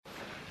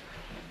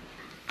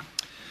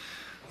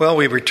Well,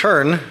 we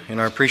return in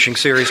our preaching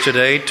series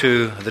today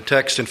to the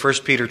text in 1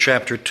 Peter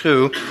chapter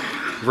 2,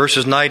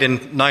 verses 9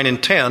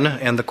 and 10,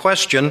 and the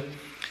question,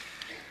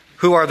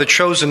 who are the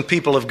chosen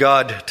people of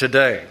God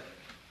today?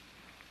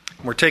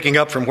 We're taking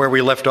up from where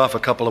we left off a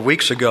couple of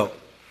weeks ago.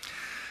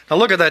 Now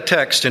look at that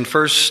text in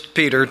 1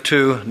 Peter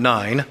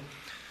 2:9,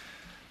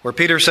 where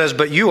Peter says,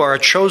 "But you are a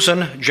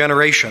chosen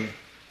generation,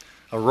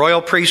 a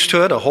royal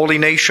priesthood, a holy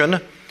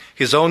nation,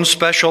 his own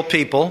special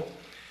people,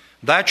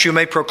 that you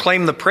may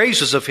proclaim the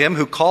praises of him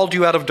who called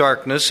you out of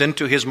darkness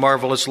into his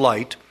marvelous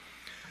light,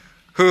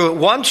 who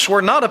once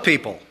were not a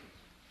people,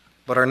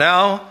 but are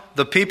now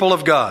the people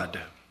of God,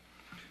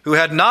 who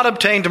had not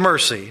obtained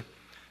mercy,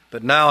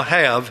 but now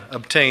have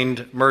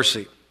obtained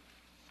mercy."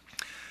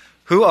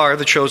 Who are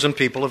the chosen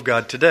people of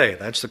God today?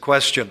 That's the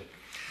question.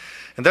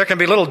 And there can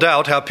be little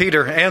doubt how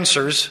Peter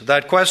answers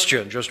that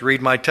question. Just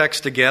read my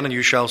text again and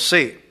you shall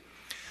see.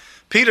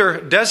 Peter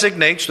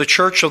designates the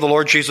church of the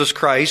Lord Jesus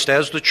Christ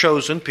as the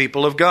chosen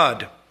people of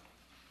God.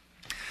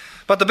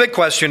 But the big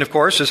question, of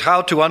course, is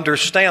how to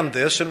understand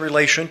this in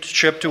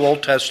relationship to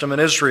Old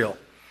Testament Israel.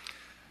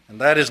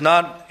 And that is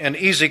not an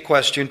easy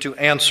question to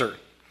answer.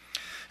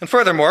 And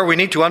furthermore, we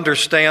need to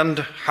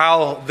understand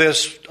how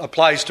this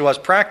applies to us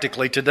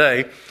practically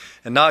today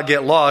and not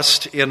get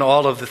lost in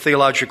all of the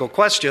theological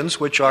questions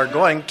which are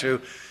going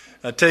to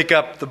take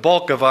up the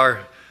bulk of our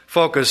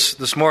focus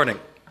this morning.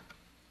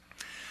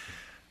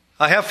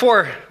 I have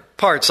 4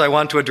 parts I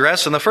want to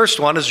address, and the first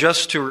one is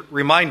just to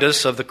remind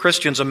us of the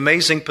Christian's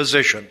amazing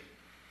position.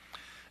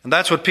 And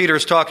that's what Peter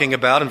is talking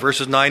about in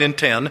verses 9 and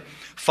 10.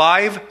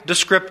 5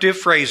 descriptive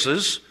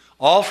phrases,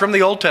 all from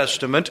the Old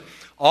Testament,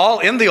 all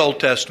in the Old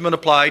Testament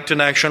applied to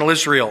national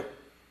Israel.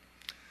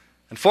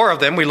 And 4 of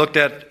them we looked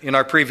at in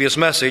our previous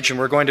message, and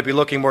we're going to be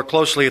looking more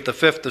closely at the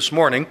 5th this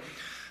morning.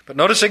 But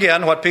notice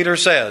again what Peter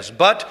says.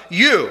 "But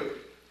you,"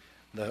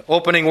 the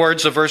opening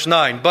words of verse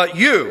 9, "but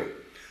you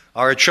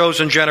are a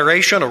chosen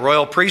generation, a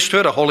royal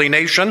priesthood, a holy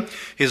nation,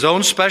 his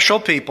own special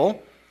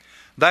people,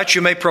 that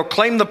you may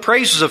proclaim the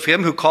praises of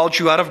him who called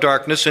you out of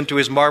darkness into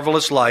his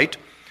marvelous light,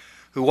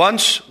 who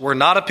once were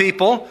not a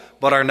people,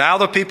 but are now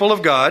the people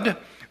of God,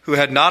 who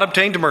had not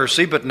obtained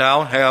mercy, but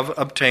now have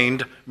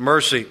obtained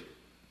mercy."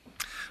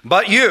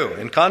 But you,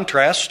 in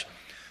contrast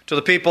to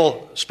the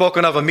people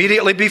spoken of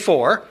immediately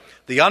before,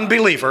 the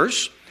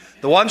unbelievers,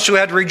 the ones who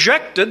had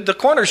rejected the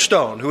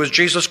cornerstone, who is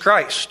Jesus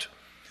Christ.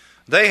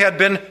 They had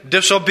been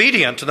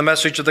disobedient to the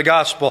message of the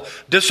gospel,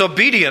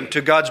 disobedient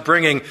to God's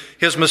bringing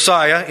his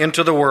Messiah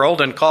into the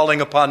world and calling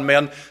upon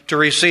men to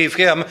receive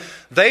him.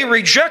 They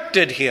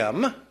rejected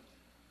him.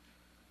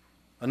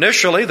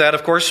 Initially, that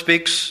of course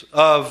speaks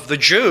of the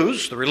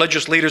Jews, the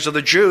religious leaders of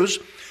the Jews,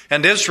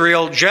 and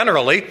Israel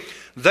generally.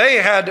 They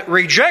had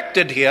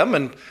rejected him,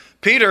 and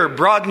Peter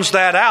broadens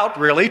that out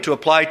really to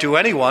apply to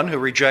anyone who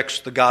rejects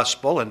the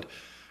gospel and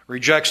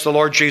rejects the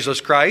Lord Jesus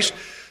Christ.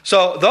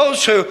 So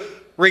those who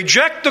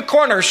reject the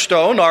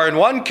cornerstone are in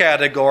one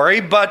category,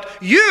 but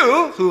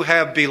you who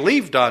have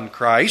believed on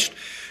Christ,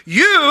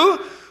 you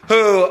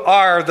who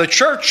are the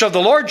church of the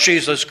Lord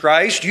Jesus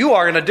Christ, you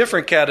are in a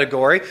different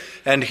category,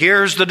 and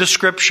here's the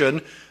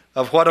description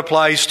of what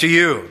applies to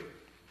you.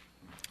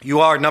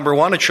 You are, number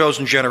 1, a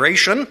chosen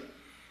generation.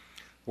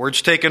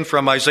 Words taken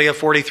from Isaiah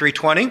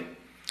 43:20.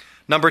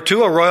 Number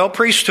 2, a royal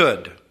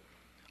priesthood.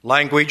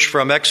 Language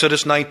from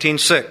Exodus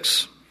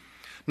 19:6.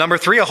 Number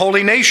 3, a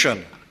holy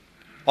nation.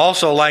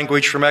 Also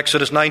language from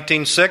Exodus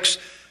 19:6,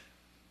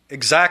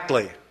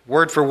 exactly,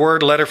 word for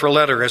word, letter for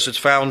letter, as it's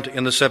found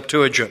in the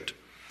Septuagint.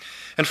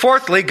 And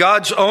fourthly,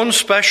 God's own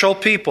special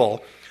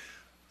people,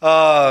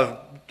 a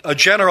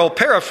general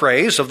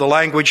paraphrase of the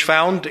language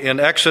found in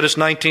Exodus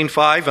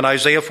 19:5 and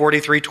Isaiah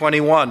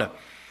 43:21.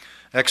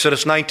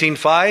 Exodus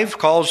 19:5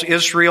 calls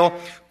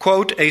Israel,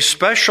 quote, "a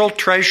special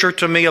treasure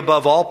to me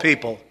above all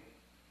people."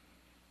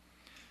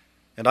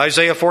 And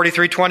Isaiah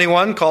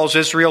 43:21 calls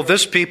Israel,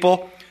 "this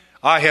people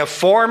I have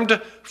formed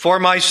for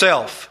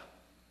myself."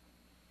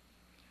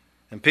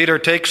 And Peter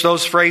takes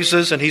those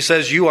phrases and he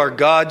says, you are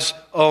God's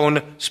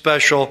own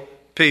special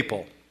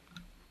people.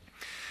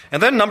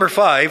 And then number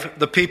 5,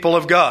 the people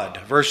of God,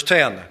 verse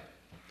 10.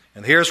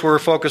 And here's where we're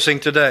focusing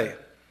today.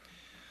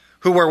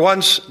 Who were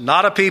once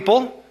not a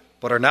people,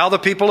 but are now the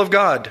people of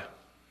God,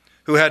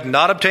 who had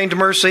not obtained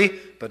mercy,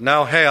 but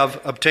now have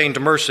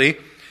obtained mercy.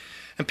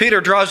 And Peter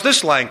draws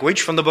this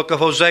language from the book of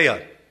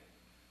Hosea,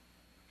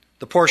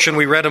 the portion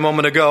we read a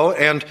moment ago,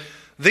 and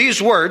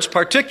these words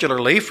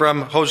particularly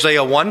from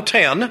Hosea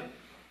 1:10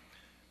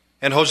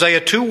 and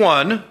Hosea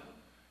 2:1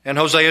 and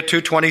Hosea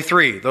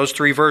 2:23, those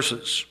 3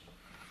 verses.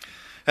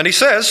 And he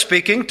says,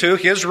 speaking to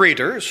his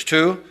readers,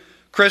 to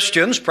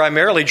Christians,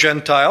 primarily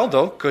Gentile,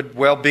 though could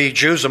well be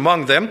Jews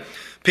among them,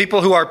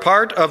 people who are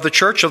part of the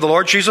church of the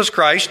Lord Jesus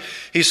Christ,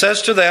 he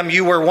says to them,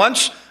 you were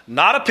once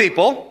not a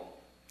people,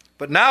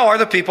 but now are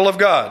the people of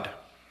God.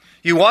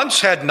 You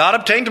once had not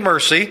obtained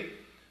mercy,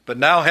 but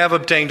now have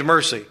obtained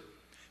mercy.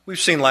 We've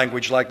seen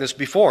language like this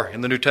before in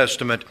the New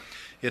Testament.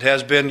 It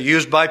has been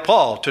used by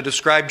Paul to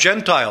describe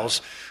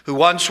Gentiles who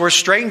once were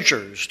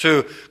strangers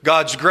to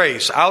God's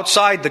grace,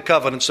 outside the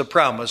covenants of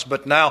promise,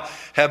 but now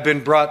have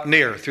been brought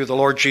near through the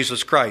Lord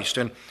Jesus Christ.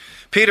 And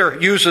Peter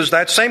uses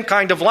that same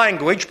kind of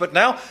language, but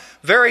now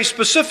very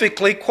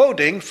specifically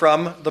quoting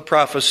from the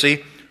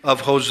prophecy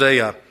of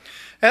Hosea.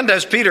 And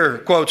as Peter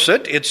quotes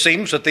it, it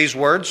seems that these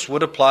words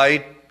would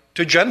apply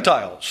to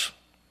Gentiles.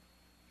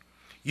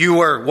 You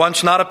were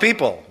once not a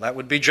people, that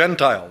would be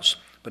Gentiles,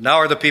 but now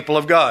are the people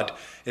of God,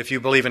 if you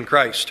believe in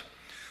Christ.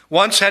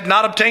 Once had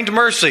not obtained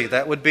mercy,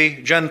 that would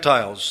be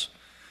Gentiles,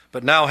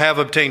 but now have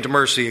obtained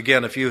mercy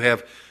again if you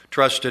have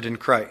trusted in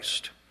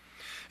Christ.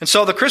 And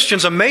so the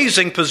Christian's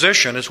amazing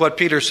position is what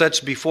Peter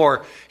sets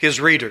before his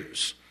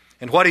readers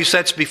and what he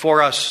sets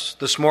before us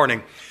this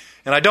morning.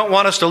 And I don't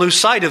want us to lose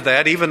sight of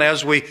that even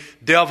as we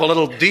delve a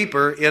little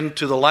deeper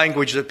into the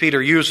language that Peter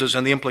uses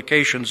and the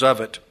implications of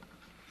it.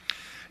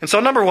 And so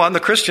number one, the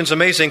Christian's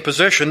amazing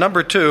position.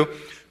 Number two,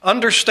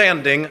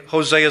 understanding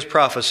Hosea's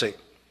prophecy.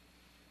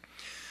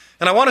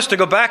 And I want us to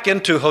go back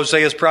into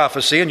Hosea's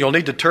prophecy, and you'll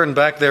need to turn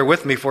back there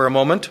with me for a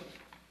moment.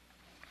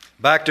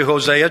 Back to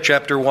Hosea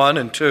chapter 1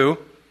 and 2.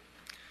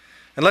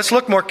 And let's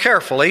look more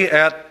carefully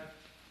at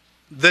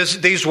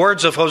these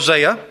words of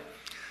Hosea,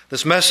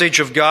 this message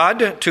of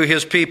God to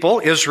his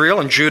people, Israel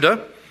and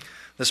Judah,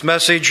 this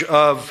message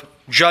of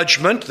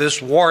judgment,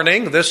 this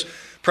warning, this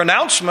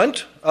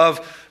pronouncement of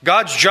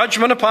God's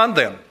judgment upon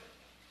them.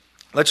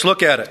 Let's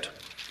look at it.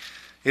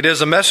 It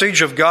is a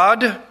message of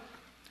God,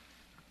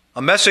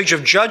 a message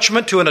of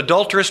judgment to an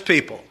adulterous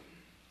people.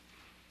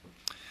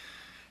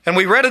 And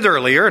we read it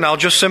earlier, and I'll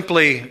just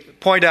simply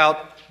point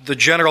out the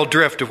general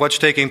drift of what's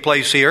taking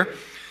place here.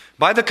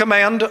 By the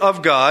command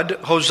of God,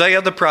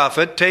 Hosea the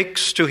prophet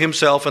takes to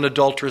himself an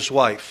adulterous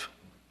wife.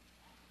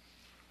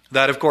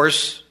 That, of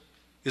course,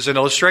 is an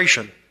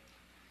illustration.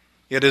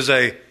 It is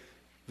a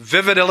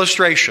vivid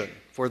illustration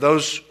for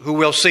those who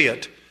will see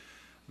it,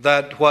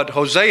 that what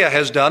Hosea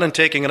has done in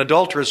taking an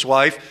adulterous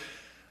wife,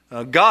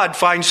 God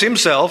finds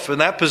himself in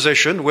that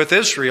position with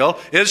Israel.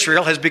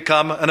 Israel has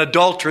become an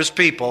adulterous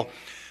people.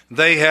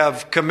 They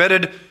have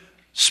committed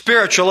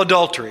spiritual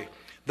adultery.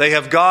 They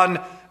have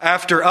gone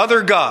after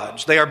other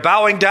gods. They are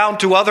bowing down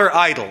to other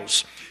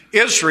idols.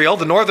 Israel,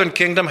 the northern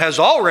kingdom, has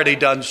already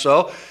done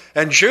so,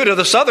 and Judah,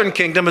 the southern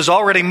kingdom, is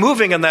already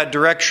moving in that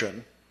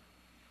direction.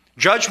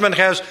 Judgment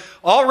has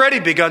already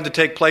begun to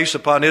take place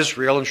upon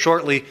Israel and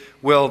shortly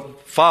will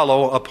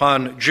follow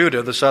upon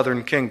Judah, the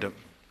southern kingdom.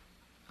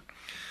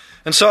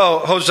 And so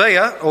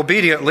Hosea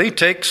obediently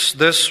takes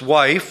this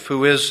wife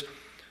who is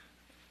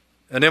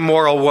an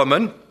immoral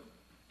woman,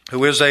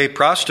 who is a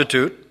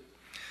prostitute,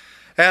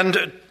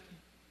 and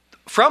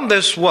from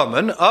this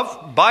woman,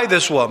 by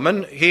this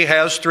woman, he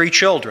has 3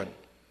 children.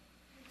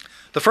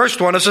 The first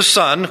one is a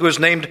son who is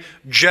named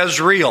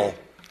Jezreel,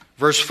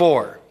 verse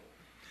 4.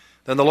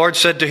 Then the Lord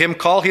said to him,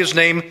 call his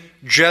name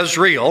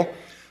Jezreel,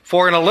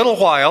 for in a little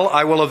while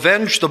I will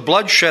avenge the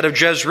bloodshed of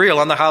Jezreel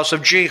on the house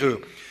of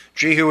Jehu.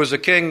 Jehu was a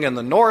king in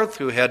the north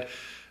who had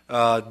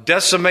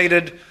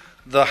decimated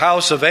the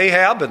house of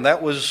Ahab, and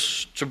that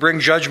was to bring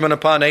judgment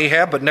upon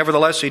Ahab, but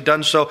nevertheless he'd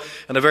done so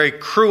in a very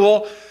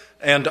cruel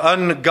and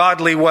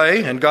ungodly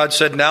way, and God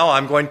said, now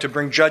I'm going to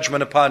bring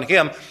judgment upon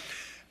him.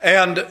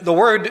 And the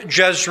word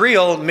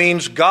Jezreel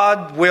means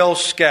God will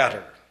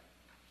scatter.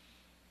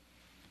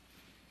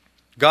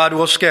 God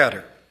will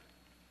scatter.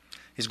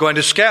 He's going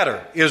to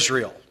scatter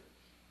Israel.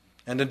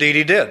 And indeed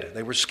he did.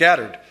 They were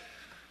scattered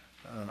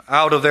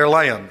out of their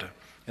land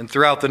and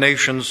throughout the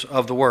nations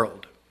of the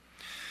world.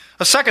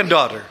 A second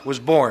daughter was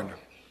born,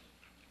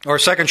 or a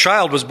second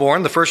child was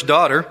born, the first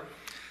daughter.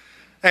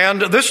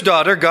 And this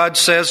daughter, God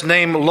says,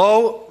 named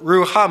Lo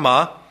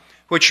Ruhamah,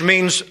 which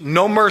means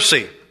no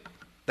mercy.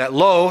 That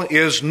lo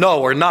is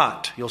no or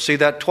not. You'll see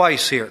that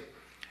twice here,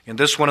 in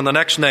this one and the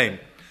next name.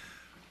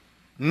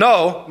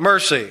 No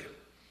mercy.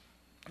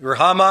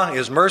 Ruhamah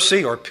is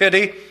mercy or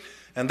pity,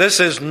 and this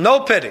is no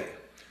pity.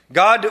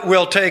 God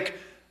will take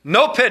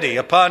no pity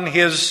upon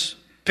his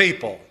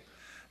people.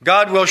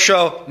 God will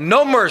show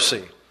no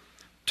mercy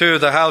to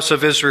the house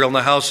of Israel and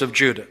the house of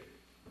Judah.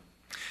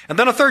 And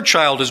then a third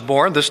child is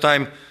born, this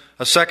time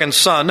a second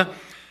son.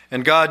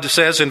 And God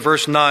says in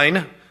verse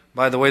 9,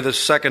 by the way, the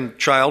second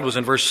child was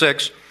in verse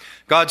 6,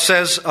 God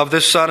says of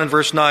this son in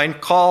verse 9,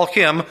 call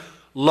him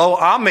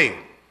Lo-Ami.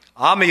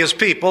 Ami is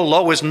people,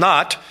 Lo is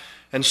not.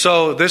 And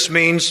so this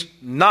means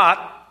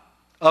not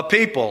a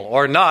people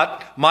or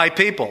not my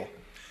people.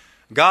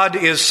 God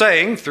is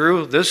saying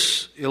through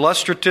this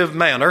illustrative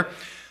manner,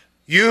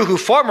 you who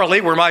formerly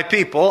were my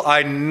people,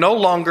 I no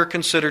longer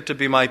consider to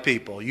be my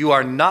people. You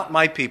are not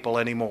my people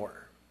anymore.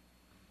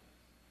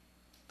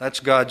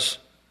 That's God's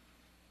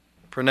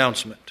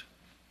pronouncement.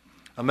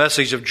 A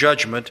message of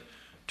judgment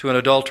to an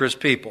adulterous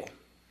people.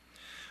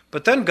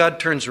 But then God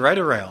turns right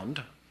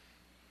around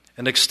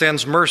and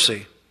extends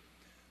mercy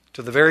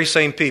to the very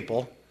same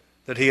people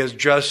that he has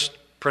just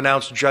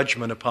pronounced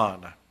judgment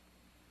upon.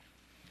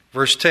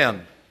 Verse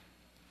 10.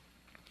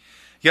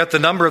 Yet the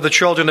number of the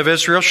children of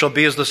Israel shall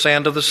be as the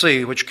sand of the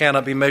sea, which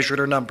cannot be measured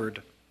or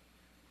numbered.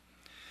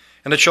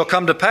 And it shall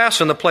come to pass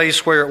in the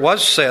place where it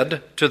was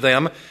said to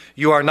them,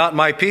 You are not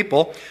my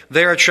people,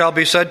 there it shall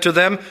be said to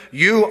them,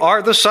 You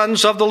are the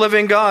sons of the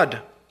living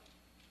God.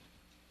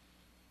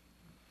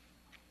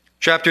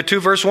 Chapter 2,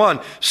 verse 1,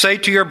 Say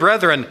to your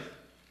brethren,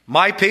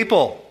 My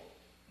people,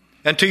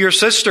 and to your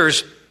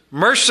sisters,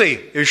 mercy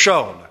is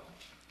shown.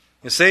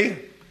 You see,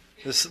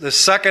 this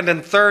second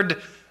and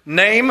third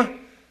name,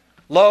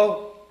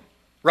 Lo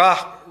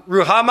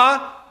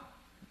Ruhamah,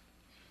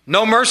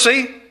 no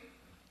mercy.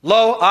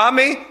 Lo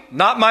Ami,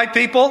 not my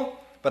people.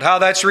 But how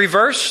that's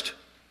reversed?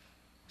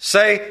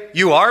 Say,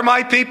 you are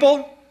my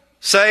people.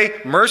 Say,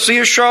 mercy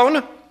is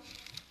shown.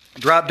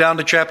 Drop down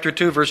to chapter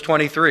 2, verse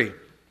 23.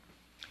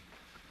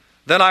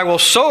 Then I will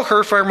sow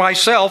her for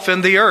myself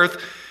in the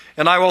earth,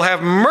 and I will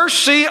have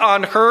mercy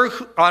on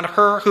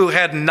her who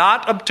had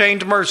not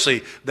obtained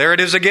mercy. There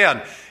it is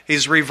again.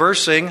 He's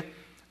reversing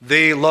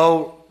the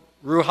Lo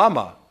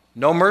Ruhamah,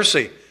 no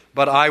mercy.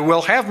 But I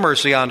will have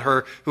mercy on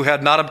her who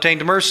had not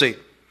obtained mercy.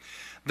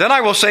 Then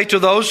I will say to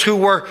those who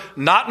were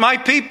not my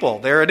people,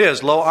 there it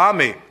is, Lo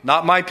Ami,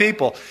 not my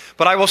people.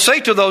 But I will say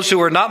to those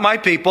who are not my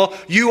people,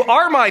 You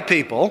are my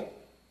people.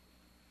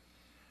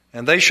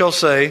 And they shall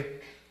say,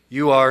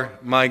 You are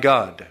my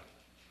God.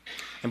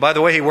 And by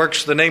the way, he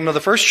works the name of the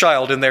first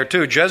child in there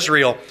too,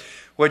 Jezreel,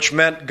 which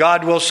meant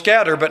God will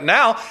scatter. But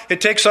now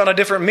it takes on a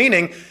different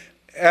meaning,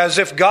 as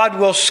if God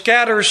will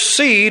scatter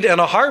seed and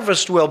a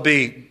harvest will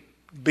be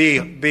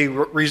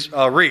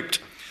reaped.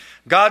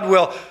 God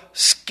will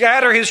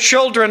scatter his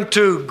children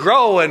to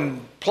grow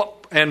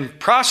and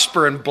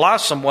prosper and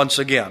blossom once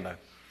again.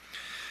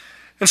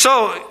 And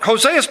so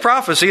Hosea's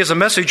prophecy is a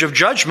message of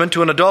judgment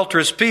to an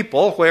adulterous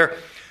people, where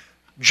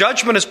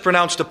judgment is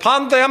pronounced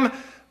upon them.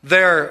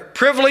 Their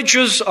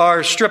privileges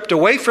are stripped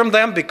away from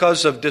them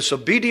because of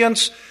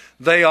disobedience.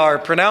 They are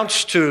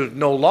pronounced to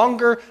no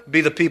longer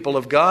be the people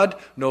of God,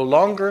 no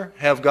longer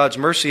have God's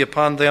mercy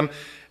upon them.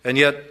 And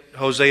yet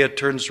Hosea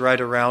turns right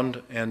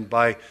around and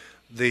by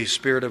the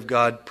Spirit of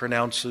God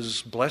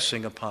pronounces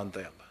blessing upon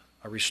them,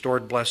 a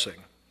restored blessing.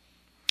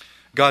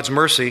 God's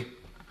mercy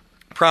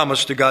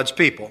promised to God's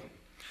people.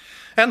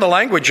 And the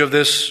language of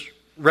this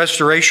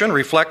restoration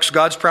reflects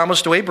God's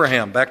promise to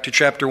Abraham. Back to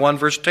chapter 1,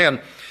 verse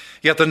 10.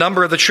 Yet the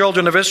number of the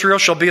children of Israel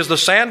shall be as the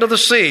sand of the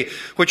sea,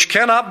 which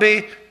cannot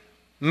be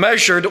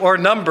measured or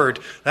numbered.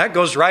 That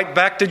goes right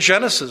back to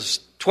Genesis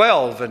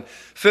 12 and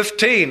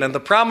 15 and the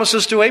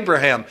promises to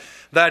Abraham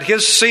that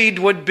his seed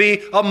would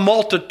be a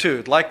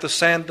multitude like the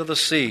sand of the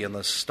sea and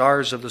the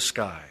stars of the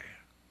sky.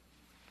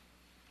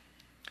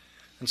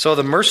 And so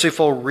the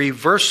merciful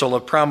reversal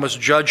of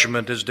promised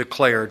judgment is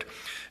declared,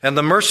 and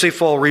the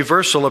merciful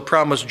reversal of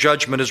promised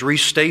judgment is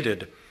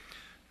restated.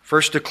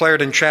 First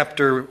declared in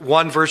chapter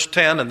 1, verse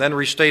 10, and then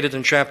restated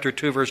in chapter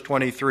 2, verse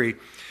 23.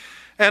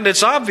 And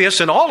it's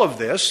obvious in all of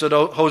this that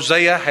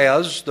Hosea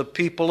has the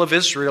people of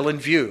Israel in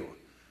view,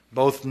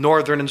 both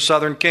northern and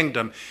southern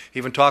kingdom. He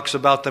even talks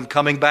about them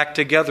coming back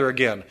together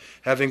again,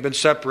 having been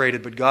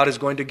separated, but God is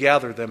going to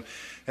gather them.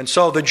 And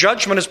so the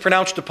judgment is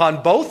pronounced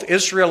upon both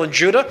Israel and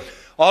Judah.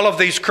 All of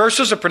these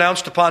curses are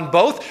pronounced upon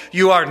both.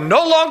 You are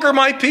no longer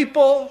my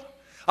people.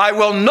 I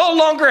will no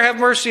longer have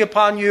mercy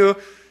upon you.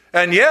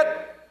 And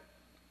yet,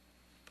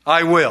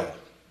 I will.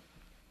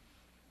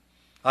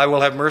 I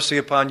will have mercy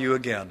upon you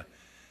again.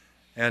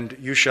 And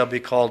you shall be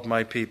called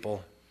my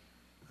people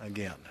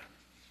again.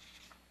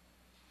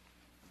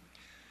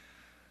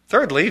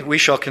 Thirdly, we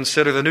shall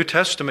consider the New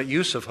Testament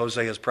use of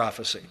Hosea's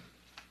prophecy.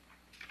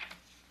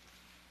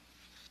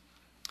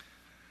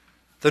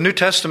 The New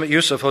Testament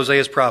use of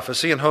Hosea's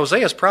prophecy, and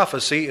Hosea's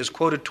prophecy is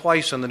quoted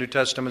twice in the New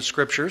Testament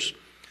scriptures.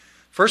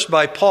 First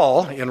by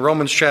Paul in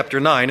Romans chapter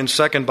 9, and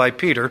second by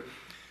Peter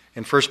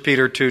in 1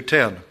 Peter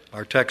 2:10,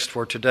 our text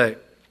for today.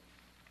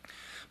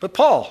 But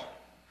Paul,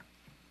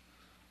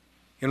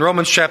 in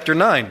Romans chapter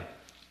 9,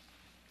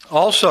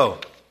 also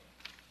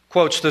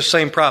quotes this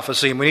same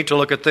prophecy, and we need to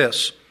look at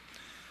this.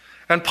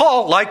 And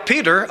Paul, like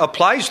Peter,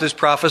 applies this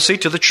prophecy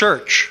to the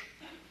church.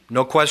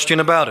 No question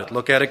about it.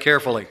 Look at it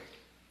carefully.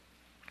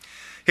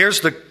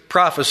 Here's the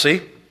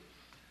prophecy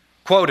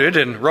quoted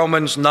in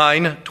Romans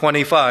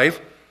 9:25.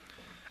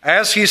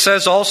 As he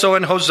says also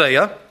in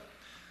Hosea,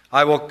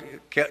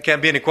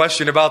 can't be any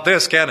question about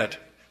this, can it?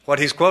 What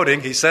he's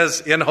quoting, he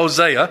says in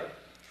Hosea,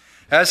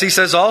 as he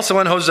says also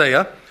in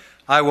Hosea,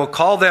 I will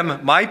call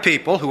them my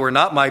people who are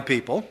not my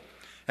people,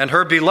 and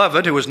her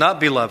beloved who is not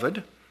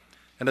beloved.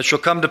 And it shall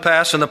come to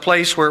pass in the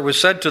place where it was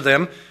said to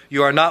them,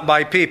 You are not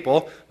my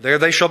people, there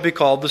they shall be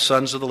called the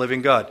sons of the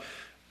living God.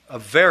 A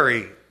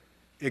very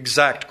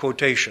exact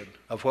quotation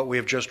of what we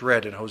have just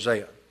read in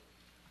Hosea.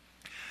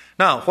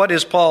 Now, what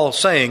is Paul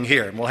saying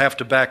here? And we'll have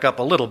to back up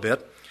a little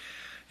bit.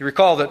 You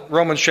recall that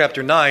Romans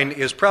chapter 9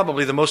 is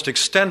probably the most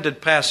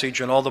extended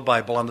passage in all the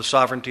Bible on the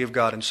sovereignty of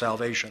God and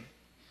salvation.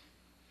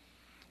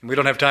 And we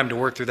don't have time to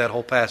work through that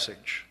whole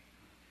passage.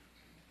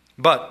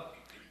 But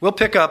we'll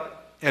pick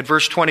up at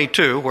verse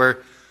 22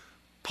 where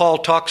Paul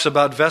talks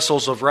about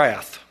vessels of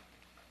wrath.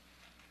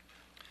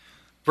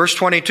 Verse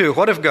 22,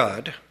 What if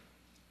God,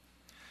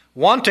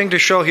 wanting to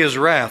show his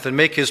wrath and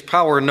make his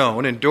power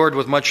known, endured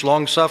with much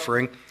long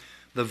suffering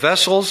the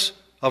vessels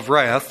of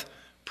wrath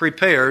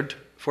prepared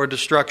for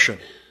destruction.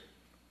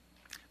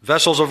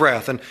 Vessels of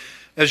wrath. And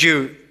as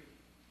you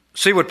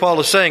see what Paul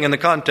is saying in the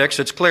context,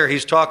 it's clear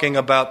he's talking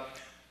about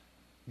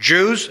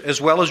Jews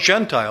as well as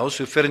Gentiles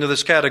who fit into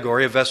this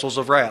category of vessels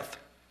of wrath.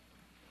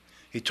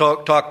 He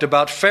talked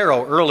about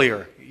Pharaoh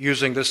earlier,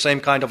 using this same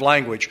kind of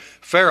language.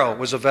 Pharaoh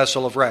was a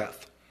vessel of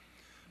wrath.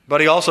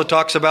 But he also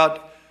talks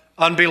about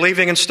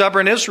unbelieving and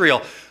stubborn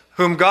Israel,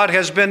 whom God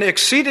has been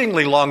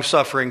exceedingly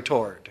long-suffering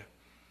toward.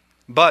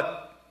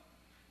 But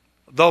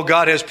though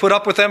God has put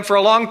up with them for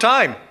a long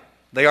time,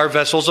 they are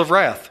vessels of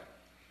wrath.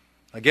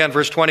 Again,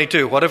 verse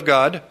 22, what if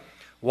God,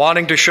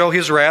 wanting to show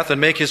his wrath and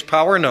make his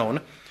power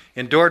known,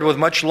 endured with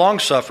much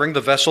long-suffering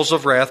the vessels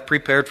of wrath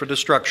prepared for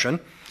destruction?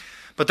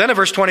 But then in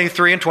verse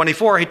 23 and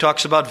 24, he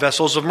talks about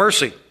vessels of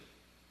mercy.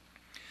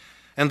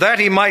 And that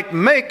he might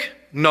make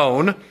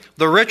known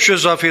the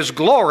riches of his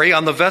glory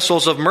on the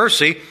vessels of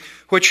mercy,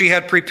 which he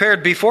had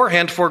prepared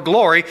beforehand for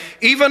glory,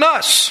 even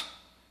us,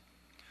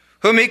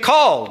 whom he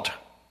called,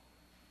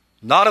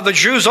 not of the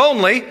Jews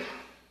only,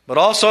 but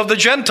also of the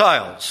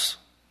Gentiles.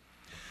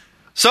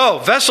 So,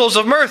 vessels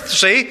of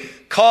mercy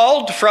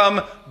called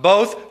from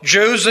both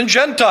Jews and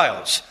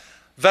Gentiles.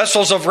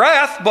 Vessels of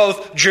wrath,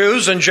 both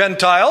Jews and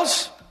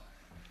Gentiles.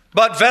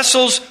 But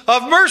vessels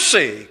of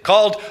mercy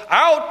called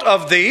out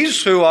of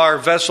these who are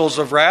vessels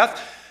of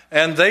wrath.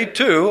 And they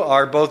too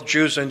are both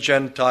Jews and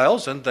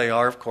Gentiles. And they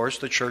are, of course,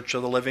 the church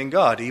of the living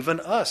God. Even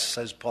us,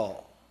 says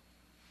Paul.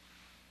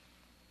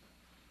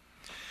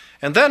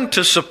 And then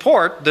to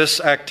support this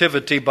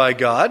activity by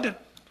God,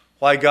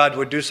 why God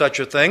would do such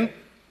a thing,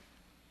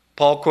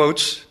 Paul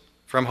quotes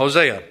from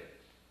Hosea.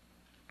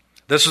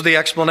 This is the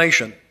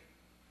explanation.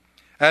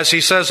 As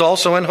he says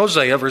also in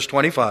Hosea, verse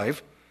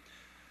 25,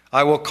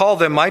 I will call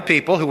them my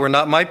people who were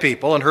not my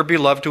people, and her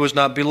beloved who was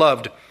not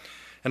beloved.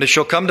 And it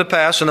shall come to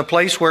pass in the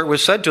place where it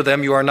was said to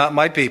them, you are not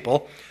my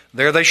people,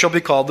 there they shall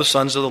be called the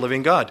sons of the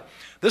living God.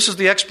 This is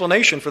the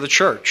explanation for the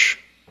church.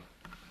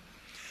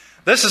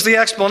 This is the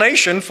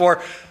explanation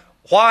for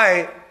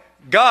why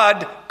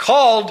God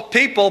called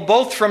people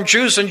both from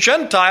Jews and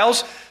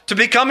Gentiles to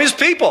become his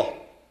people.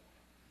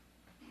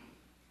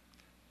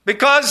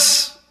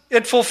 Because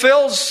it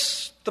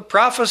fulfills the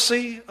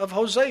prophecy of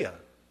Hosea.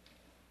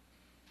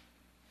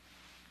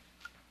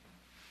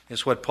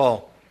 Is what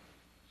Paul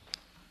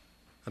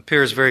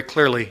appears very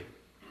clearly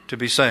to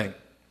be saying.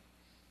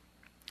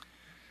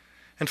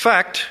 In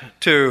fact,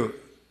 to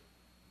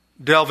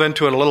delve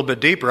into it a little bit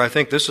deeper, I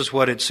think this is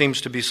what it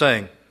seems to be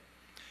saying.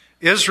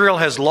 Israel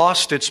has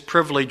lost its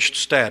privileged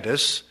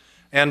status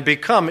and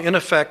become, in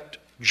effect,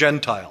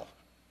 Gentile.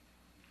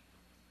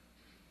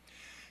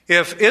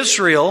 If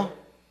Israel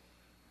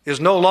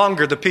is no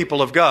longer the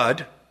people of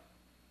God,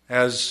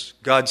 as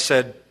God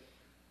said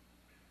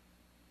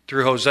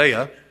through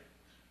Hosea,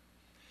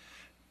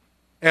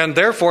 and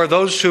therefore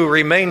those who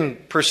remain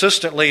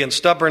persistently in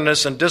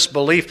stubbornness and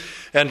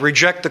disbelief and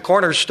reject the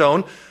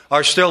cornerstone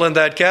are still in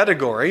that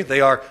category.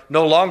 They are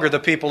no longer the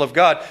people of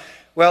God.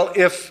 Well,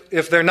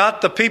 if they're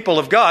not the people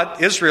of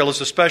God, Israel is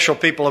the special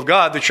people of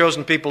God, the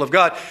chosen people of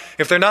God.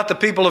 If they're not the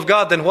people of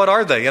God, then what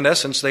are they? In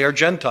essence, they are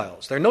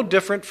Gentiles. They're no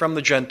different from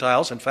the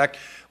Gentiles. In fact,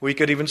 we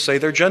could even say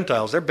they're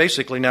Gentiles. They're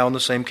basically now in the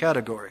same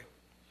category.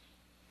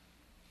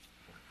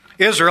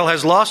 Israel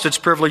has lost its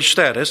privileged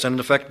status and in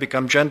effect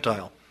become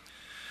Gentile.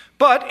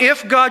 But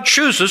if God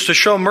chooses to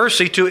show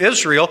mercy to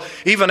Israel,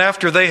 even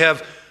after they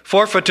have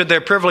forfeited their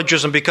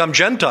privileges and become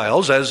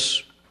Gentiles,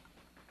 as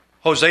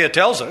Hosea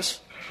tells us,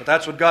 but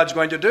that's what God's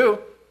going to do.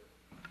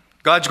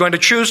 God's going to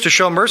choose to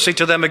show mercy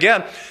to them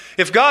again.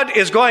 If God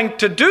is going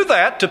to do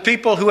that to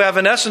people who have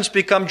in essence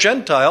become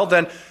Gentile,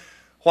 then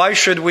why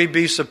should we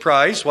be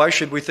surprised? Why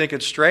should we think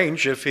it's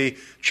strange if he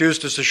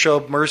chooses to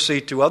show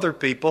mercy to other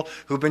people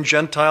who've been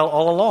Gentile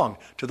all along,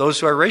 to those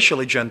who are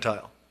racially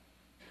Gentile?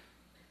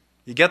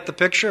 You get the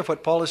picture of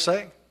what Paul is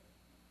saying?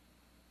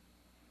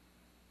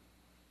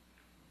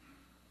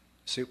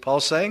 See what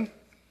Paul's saying?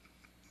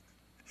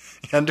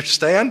 You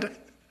understand?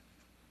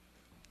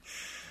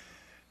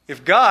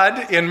 If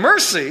God, in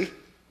mercy,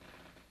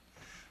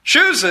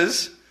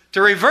 chooses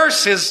to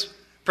reverse his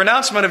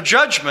pronouncement of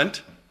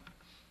judgment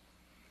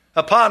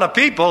upon a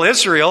people,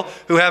 Israel,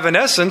 who have in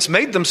essence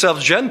made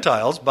themselves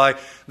Gentiles by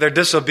their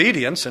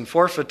disobedience and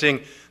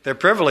forfeiting their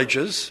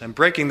privileges and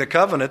breaking the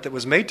covenant that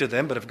was made to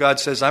them, but if God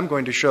says, I'm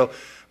going to show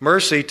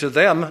mercy to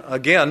them,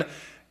 again,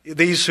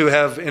 these who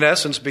have in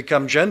essence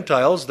become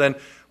Gentiles, then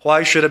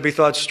why should it be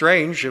thought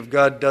strange if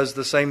God does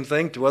the same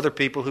thing to other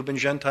people who've been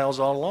Gentiles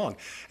all along?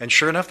 And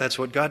sure enough, that's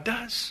what God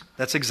does.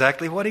 That's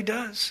exactly what he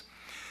does.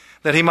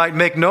 That he might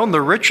make known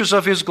the riches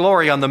of his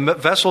glory on the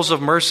vessels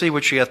of mercy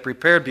which he hath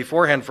prepared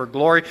beforehand for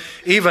glory,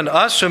 even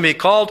us whom he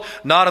called,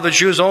 not of the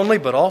Jews only,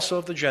 but also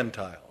of the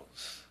Gentiles.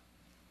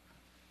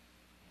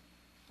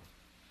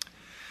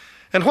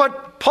 And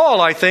what Paul,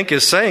 I think,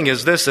 is saying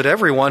is this, that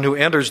everyone who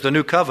enters the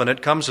new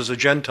covenant comes as a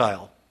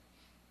Gentile.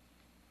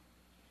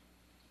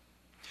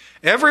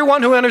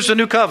 Everyone who enters the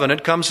new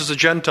covenant comes as a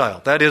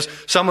Gentile. That is,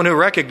 someone who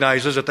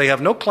recognizes that they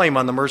have no claim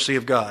on the mercy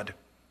of God.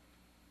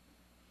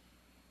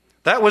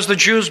 That was the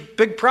Jews'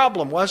 big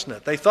problem, wasn't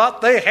it? They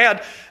thought they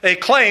had a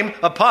claim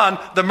upon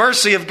the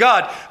mercy of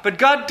God. But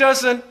God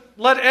doesn't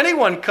let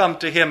anyone come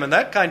to him in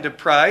that kind of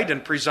pride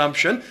and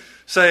presumption,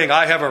 saying,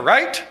 I have a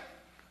right,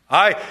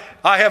 I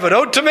have it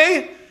owed to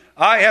me,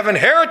 I have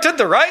inherited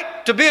the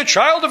right to be a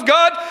child of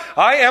God,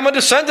 I am a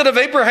descendant of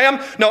Abraham.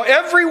 No,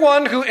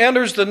 everyone who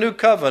enters the new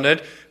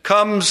covenant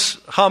comes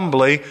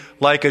humbly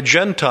like a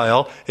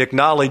Gentile,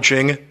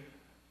 acknowledging,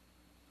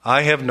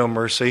 I have no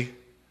mercy.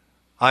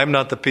 I'm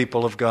not the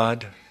people of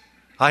God.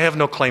 I have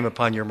no claim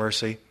upon your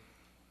mercy.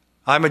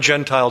 I'm a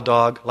Gentile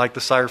dog, like the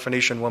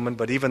Syrophoenician woman,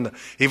 but even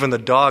the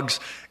dogs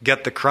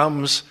get the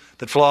crumbs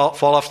that fall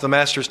off the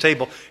master's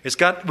table.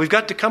 We've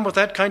got to come with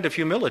that kind of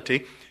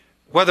humility,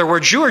 whether we're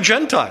Jew or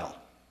Gentile.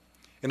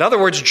 In other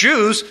words,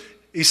 Jews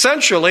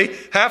essentially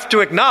have to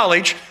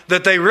acknowledge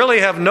that they really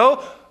have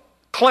no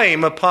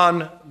claim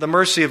upon the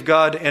mercy of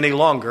God any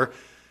longer,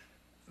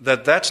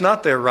 that's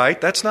not their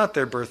right, that's not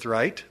their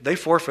birthright. They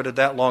forfeited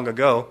that long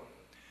ago.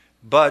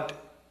 But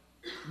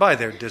by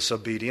their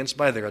disobedience,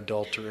 by their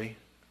adultery,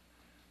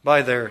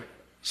 by their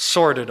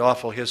sordid,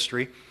 awful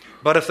history.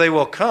 But if they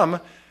will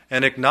come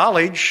and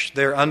acknowledge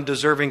their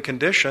undeserving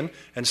condition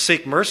and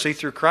seek mercy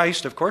through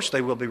Christ, of course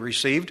they will be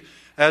received,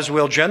 as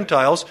will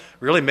Gentiles.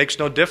 Really makes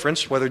no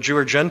difference whether Jew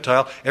or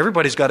Gentile.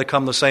 Everybody's got to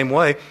come the same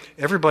way.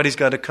 Everybody's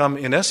got to come,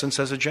 in essence,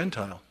 as a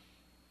Gentile.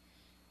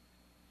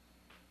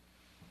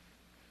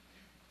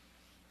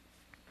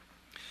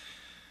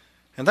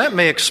 And that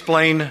may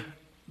explain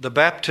the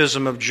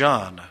baptism of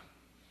John.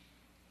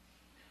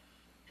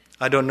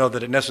 I don't know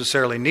that it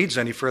necessarily needs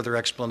any further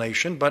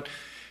explanation, but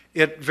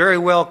it very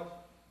well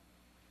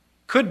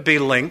could be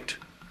linked,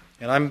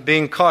 and I'm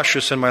being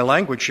cautious in my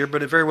language here,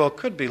 but it very well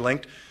could be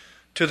linked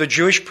to the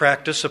Jewish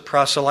practice of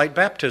proselyte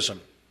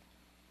baptism.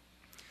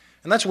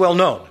 And that's well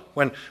known.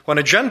 When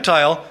a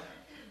Gentile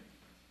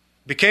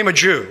became a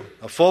Jew,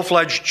 a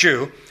full-fledged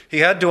Jew, he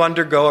had to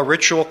undergo a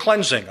ritual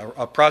cleansing,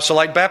 a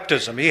proselyte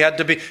baptism. He had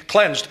to be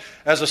cleansed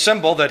as a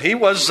symbol that he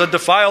was a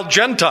defiled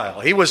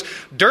Gentile. He was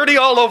dirty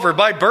all over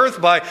by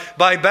birth, by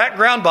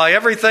background, by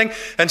everything.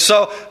 And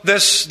so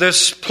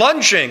this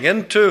plunging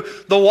into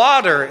the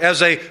water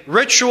as a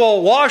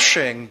ritual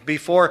washing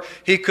before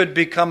he could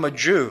become a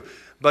Jew.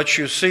 But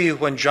you see,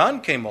 when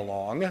John came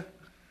along,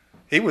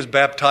 he was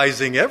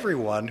baptizing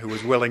everyone who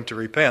was willing to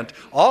repent.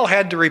 All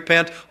had to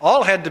repent.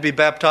 All had to be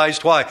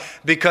baptized. Why?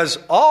 Because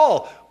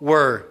all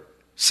were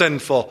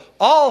sinful.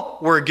 All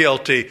were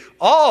guilty.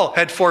 All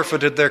had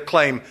forfeited their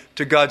claim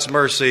to God's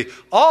mercy.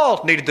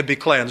 All needed to be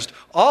cleansed.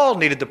 All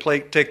needed to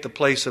take the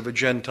place of a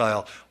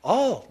Gentile.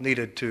 All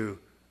needed to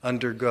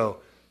undergo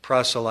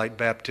proselyte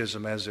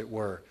baptism, as it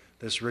were,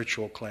 this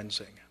ritual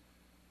cleansing.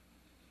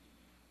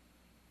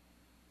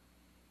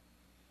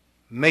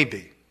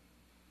 Maybe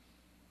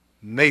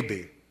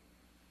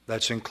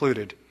that's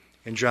included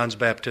in John's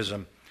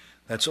baptism.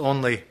 That's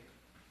only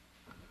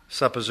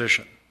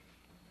supposition.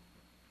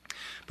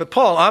 But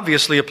Paul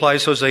obviously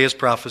applies Hosea's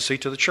prophecy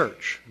to the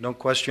church. No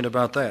question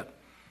about that.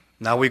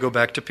 Now we go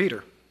back to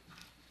Peter.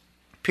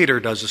 Peter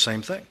does the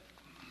same thing.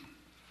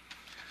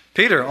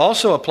 Peter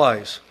also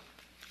applies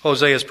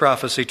Hosea's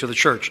prophecy to the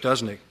church,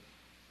 doesn't he?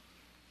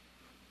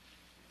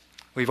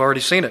 We've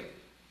already seen it.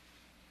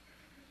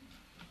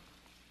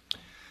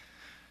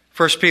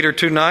 1 Peter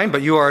 2:9,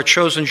 but you are a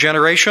chosen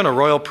generation, a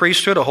royal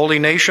priesthood, a holy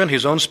nation,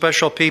 his own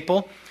special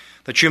people,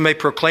 that you may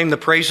proclaim the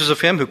praises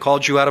of him who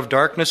called you out of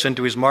darkness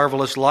into his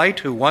marvelous light,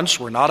 who once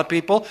were not a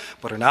people,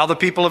 but are now the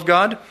people of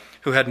God,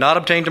 who had not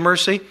obtained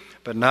mercy,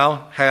 but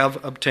now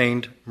have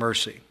obtained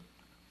mercy.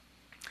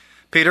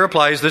 Peter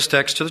applies this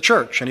text to the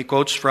church, and he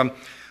quotes from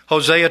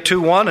Hosea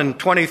 2:1 and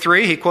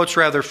 23. He quotes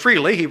rather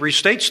freely. He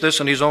restates this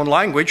in his own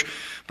language,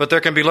 but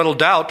there can be little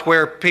doubt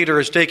where Peter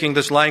is taking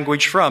this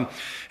language from.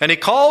 And he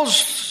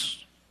calls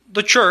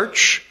the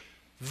church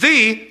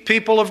the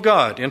people of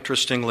God,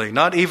 interestingly.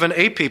 Not even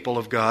a people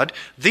of God,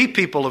 the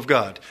people of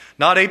God.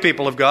 Not a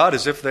people of God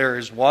as if there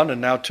is one and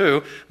now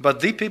two, but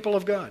the people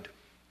of God.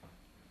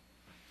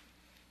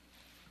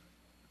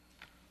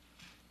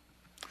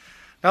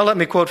 Now let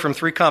me quote from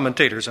three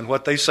commentators and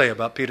what they say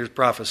about Peter's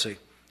prophecy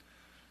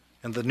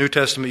and the New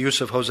Testament use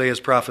of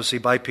Hosea's prophecy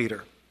by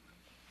Peter.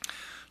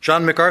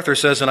 John MacArthur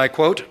says, and I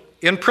quote,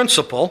 in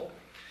principle,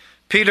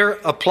 Peter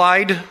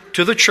applied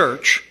to the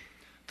church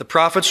the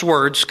prophet's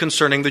words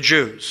concerning the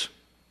Jews.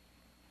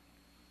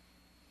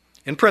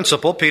 In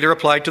principle, Peter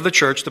applied to the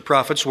church the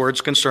prophet's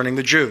words concerning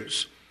the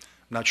Jews.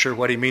 I'm not sure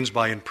what he means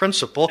by in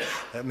principle.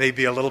 That may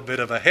be a little bit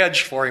of a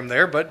hedge for him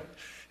there, but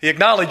he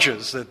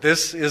acknowledges that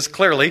this is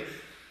clearly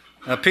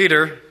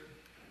Peter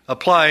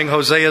applying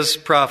Hosea's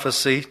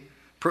prophecy,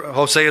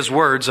 Hosea's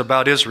words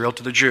about Israel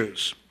to the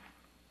Jews.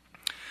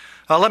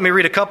 Let me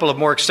read a couple of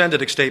more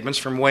extended statements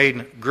from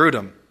Wayne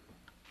Grudem.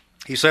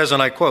 He says,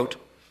 and I quote,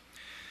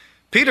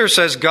 Peter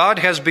says God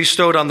has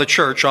bestowed on the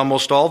church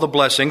almost all the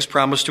blessings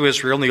promised to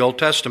Israel in the Old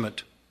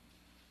Testament.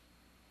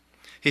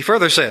 He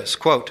further says,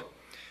 quote,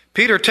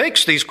 Peter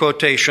takes these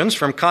quotations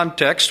from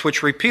contexts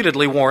which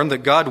repeatedly warn that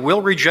God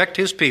will reject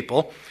his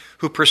people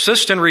who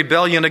persist in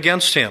rebellion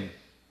against him,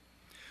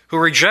 who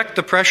reject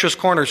the precious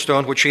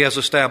cornerstone which he has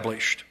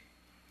established.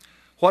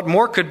 What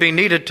more could be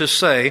needed to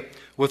say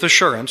with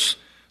assurance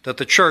that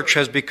the church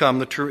has become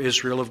the true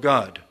Israel of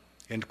God?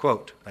 End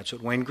quote. That's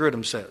what Wayne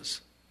Grudem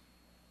says.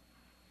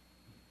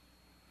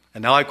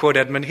 And now I quote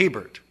Edmund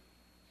Hebert.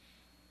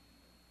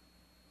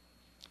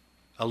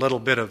 A little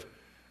bit of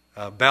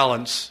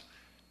balance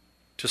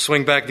to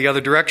swing back the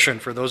other direction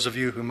for those of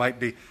you who might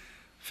be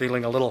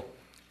feeling a little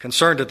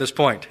concerned at this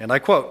point. And I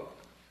quote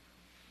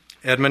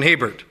Edmund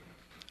Hebert,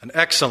 an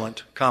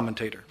excellent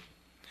commentator.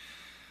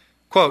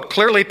 Quote,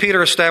 "Clearly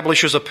Peter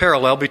establishes a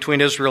parallel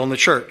between Israel and the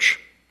church.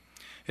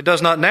 It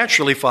does not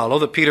naturally follow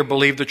that Peter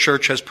believed the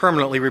church has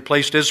permanently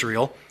replaced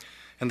Israel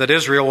and that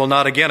Israel will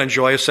not again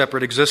enjoy a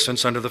separate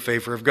existence under the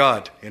favor of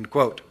God." End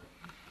quote.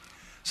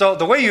 So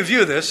the way you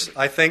view this,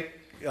 I think,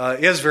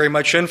 is very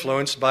much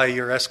influenced by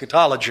your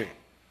eschatology.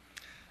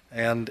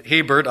 And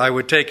Hebert, I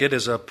would take it,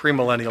 as a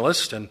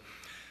premillennialist, and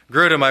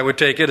Grudem, I would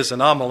take it as an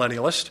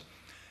amillennialist.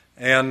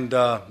 And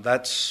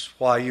that's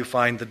why you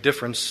find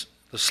the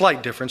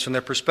slight difference in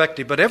their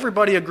perspective. But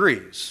everybody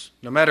agrees,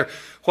 no matter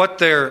what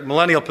their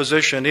millennial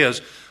position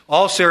is,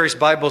 all serious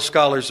Bible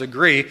scholars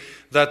agree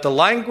that the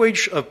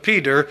language of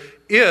Peter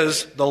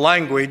is the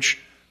language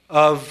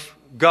of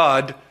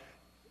God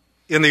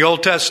in the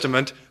Old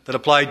Testament that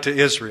applied to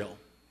Israel.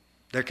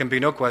 There can be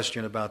no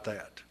question about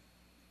that.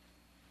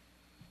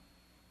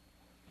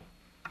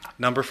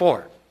 Number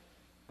 4.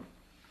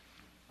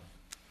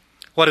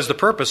 What is the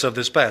purpose of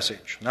this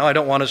passage? Now, I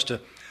don't want us to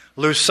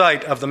lose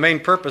sight of the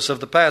main purpose of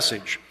the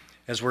passage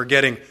as we're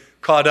getting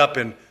caught up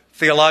in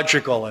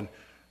theological and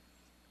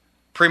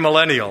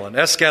premillennial and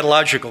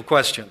eschatological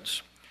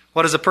questions.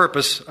 What is the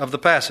purpose of the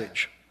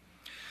passage?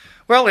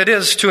 Well, it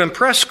is to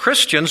impress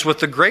Christians with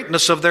the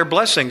greatness of their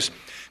blessings.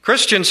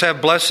 Christians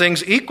have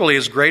blessings equally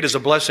as great as the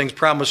blessings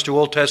promised to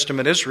Old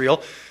Testament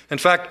Israel. In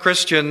fact,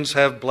 Christians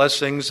have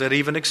blessings that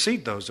even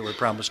exceed those that were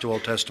promised to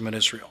Old Testament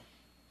Israel.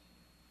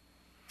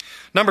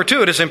 Number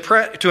 2, it is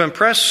to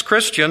impress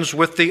Christians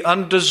with the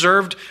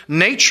undeserved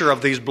nature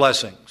of these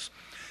blessings.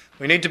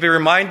 We need to be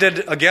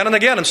reminded again and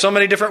again in so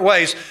many different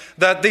ways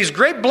that these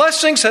great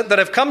blessings that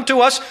have come to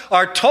us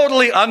are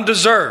totally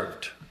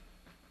undeserved.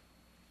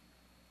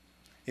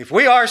 If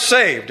we are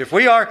saved, if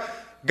we are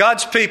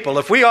God's people,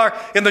 if we are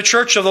in the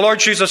church of the Lord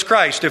Jesus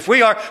Christ, if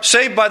we are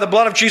saved by the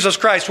blood of Jesus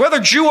Christ, whether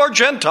Jew or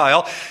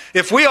Gentile,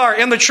 if we are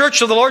in the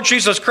church of the Lord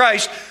Jesus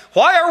Christ,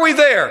 why are we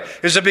there?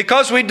 Is it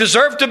because we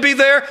deserve to be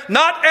there?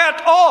 Not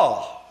at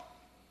all.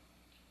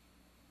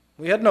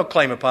 We had no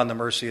claim upon the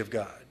mercy of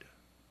God.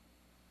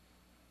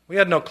 We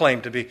had no claim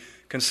to be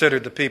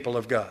considered the people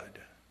of God.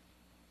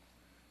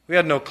 We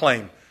had no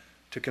claim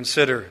to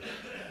consider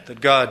that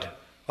God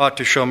ought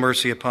to show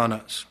mercy upon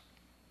us.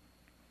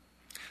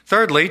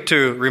 Thirdly,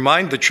 to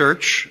remind the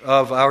church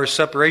of our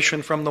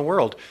separation from the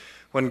world.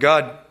 When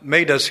God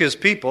made us His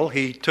people,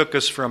 He took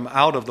us from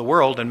out of the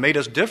world and made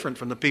us different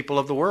from the people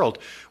of the world.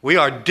 We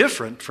are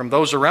different from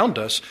those around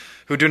us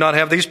who do not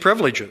have these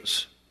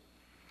privileges.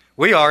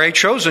 We are a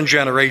chosen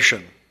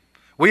generation.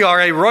 We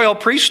are a royal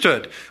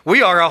priesthood.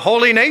 We are a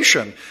holy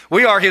nation.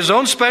 We are His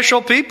own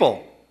special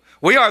people.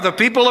 We are the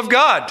people of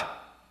God.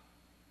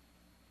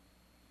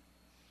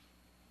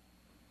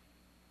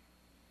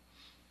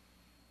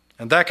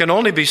 And that can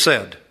only be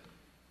said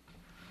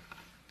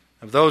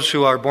of those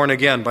who are born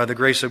again by the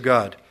grace of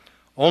God.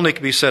 Only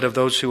can be said of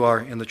those who are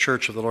in the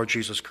church of the Lord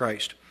Jesus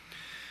Christ.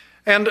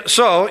 And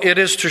so it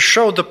is to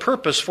show the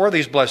purpose for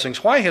these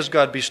blessings. Why has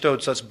God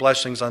bestowed such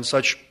blessings on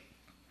such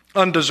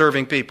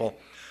undeserving people?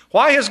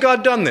 Why has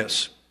God done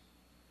this?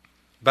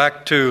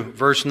 Back to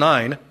verse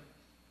 9.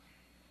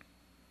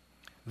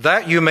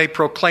 That you may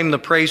proclaim the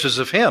praises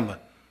of Him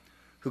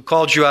who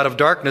called you out of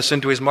darkness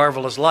into His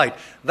marvelous light.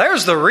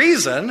 There's the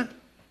reason.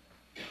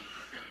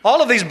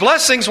 All of these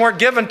blessings weren't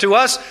given to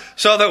us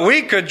so that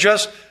we could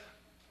just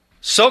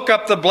soak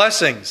up the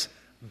blessings,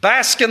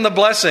 bask in the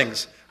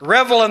blessings,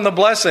 revel in the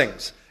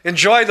blessings,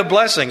 enjoy the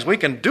blessings. We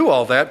can do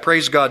all that,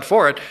 praise God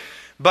for it.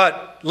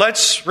 But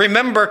let's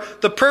remember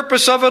the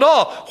purpose of it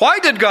all. Why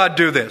did God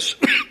do this?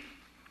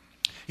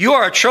 You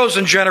are a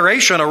chosen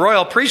generation, a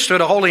royal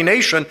priesthood, a holy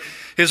nation,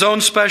 His own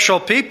special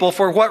people.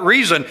 For what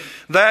reason?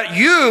 That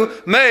you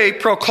may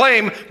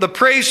proclaim the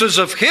praises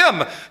of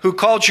Him who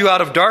called you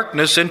out of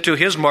darkness into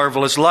His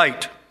marvelous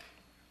light.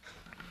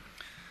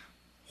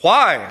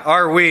 Why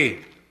are we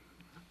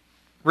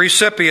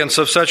recipients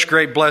of such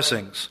great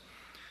blessings?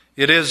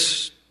 It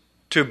is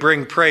to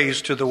bring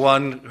praise to the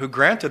one who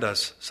granted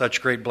us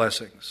such great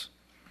blessings.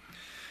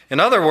 In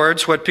other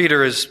words, what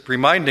Peter is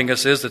reminding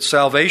us is that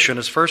salvation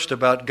is first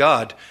about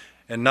God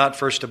and not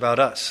first about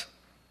us.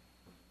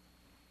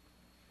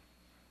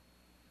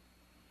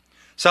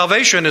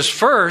 Salvation is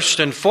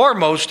first and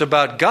foremost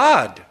about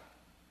God,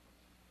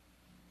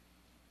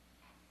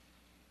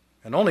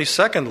 and only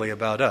secondly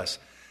about us.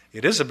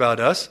 It is about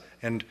us,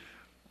 and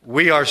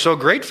we are so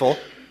grateful,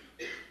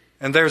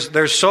 and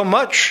there's so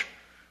much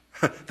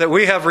that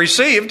we have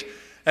received,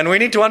 and we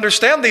need to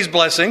understand these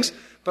blessings,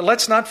 but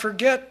let's not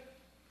forget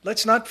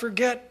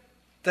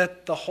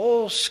that the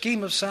whole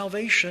scheme of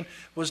salvation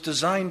was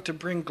designed to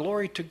bring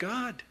glory to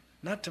God,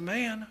 not to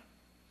man.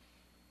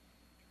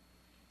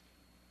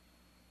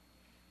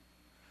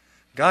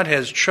 God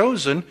has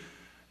chosen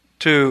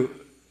to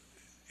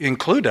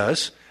include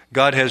us.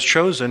 God has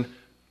chosen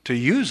to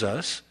use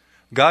us.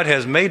 God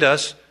has made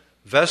us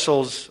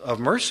vessels of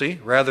mercy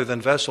rather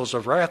than vessels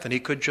of wrath, and He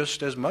could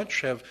just as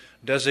much have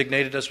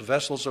designated us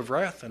vessels of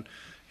wrath, and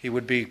He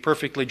would be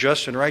perfectly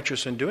just and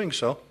righteous in doing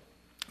so.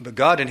 But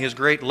God, in His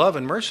great love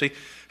and mercy,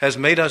 has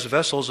made us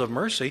vessels of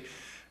mercy,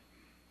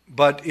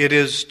 but it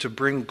is to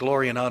bring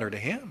glory and honor to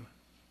Him.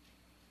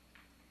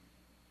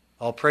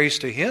 All praise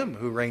to Him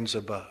who reigns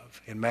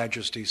above in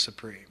majesty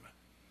supreme,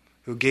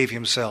 who gave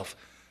Himself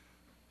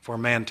for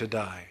man to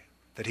die,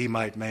 that He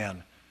might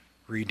man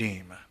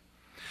redeem.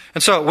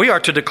 And so we are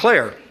to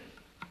declare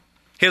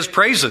His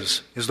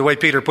praises, is the way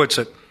Peter puts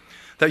it,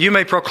 that you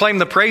may proclaim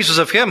the praises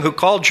of Him who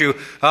called you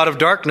out of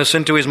darkness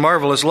into His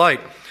marvelous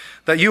light.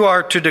 That you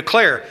are to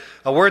declare,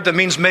 a word that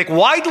means make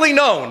widely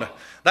known.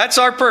 That's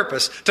our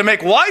purpose. To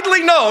make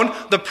widely known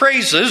the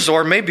praises,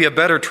 or maybe a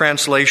better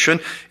translation,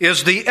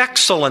 is the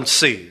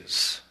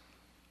excellencies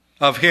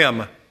of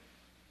Him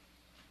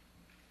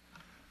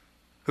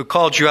who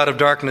called you out of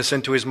darkness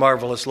into His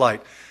marvelous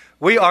light.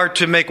 We are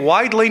to make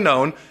widely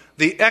known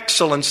the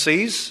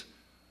excellencies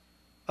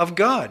of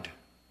God.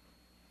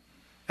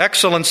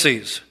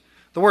 Excellencies.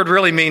 The word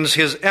really means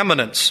His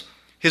eminence,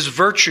 His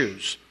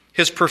virtues,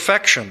 His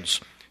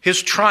perfections,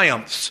 His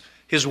triumphs,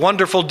 His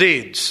wonderful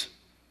deeds.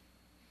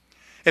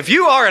 If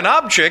you are an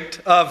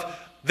object of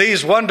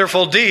these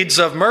wonderful deeds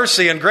of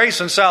mercy and grace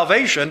and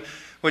salvation,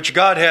 which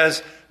God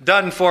has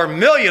done for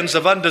millions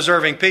of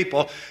undeserving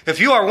people,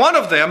 if you are one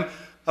of them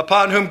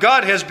upon whom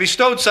God has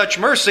bestowed such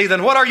mercy,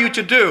 then what are you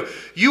to do?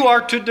 You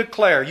are to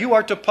declare, you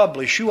are to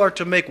publish, you are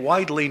to make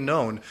widely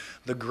known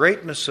the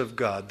greatness of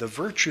God, the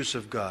virtues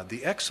of God,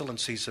 the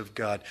excellencies of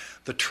God,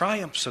 the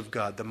triumphs of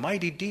God, the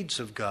mighty deeds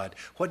of God,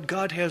 what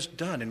God has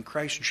done in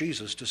Christ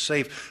Jesus to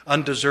save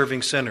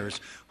undeserving sinners,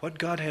 what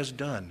God has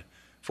done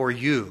for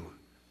you,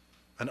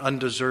 an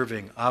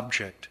undeserving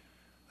object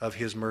of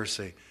His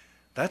mercy.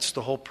 That's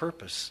the whole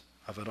purpose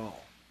of it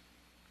all.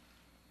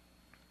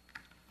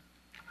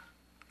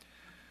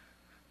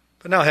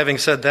 But now, having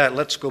said that,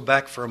 let's go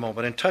back for a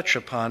moment and touch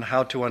upon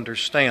how to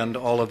understand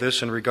all of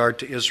this in regard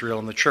to Israel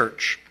and the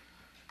church.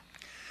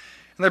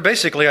 And there are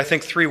basically, I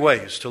think, three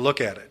ways to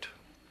look at it.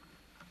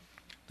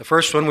 The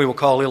first one we will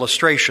call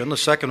illustration, the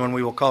second one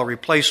we will call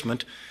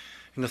replacement,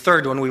 and the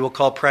third one we will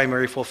call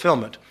primary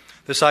fulfillment.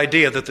 This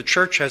idea that the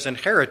church has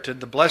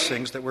inherited the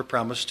blessings that were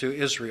promised to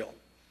Israel.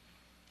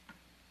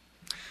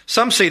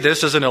 Some see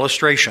this as an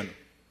illustration.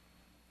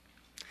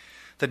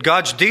 That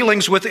God's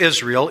dealings with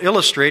Israel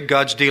illustrate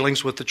God's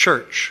dealings with the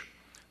church.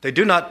 They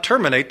do not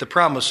terminate the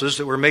promises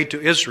that were made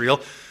to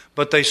Israel,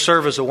 but they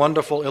serve as a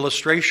wonderful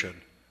illustration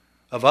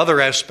of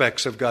other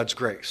aspects of God's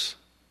grace.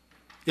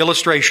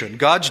 Illustration.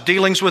 God's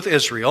dealings with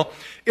Israel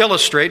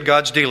illustrate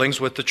God's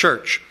dealings with the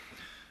church.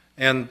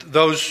 And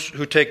those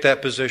who take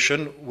that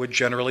position would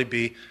generally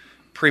be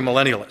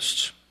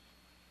premillennialists.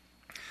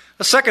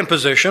 A second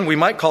position we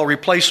might call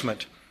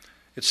replacement.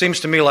 It seems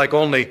to me like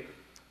only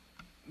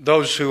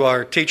those who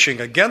are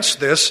teaching against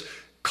this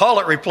call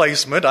it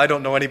replacement. I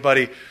don't know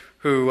anybody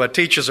who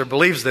teaches or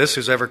believes this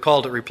who's ever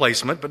called it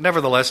replacement, but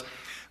nevertheless,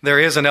 there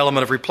is an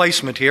element of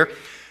replacement here.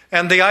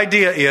 And the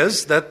idea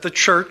is that the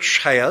church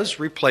has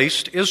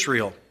replaced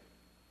Israel.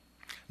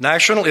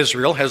 National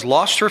Israel has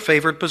lost her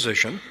favored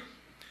position.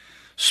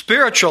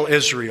 Spiritual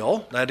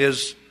Israel, that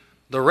is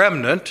the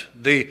remnant,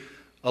 the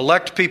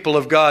elect people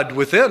of God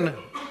within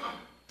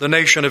the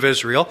nation of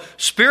Israel,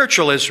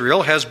 spiritual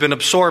Israel has been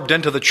absorbed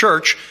into the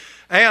church,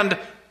 and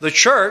the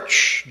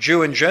church,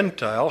 Jew and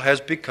Gentile, has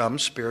become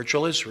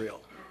spiritual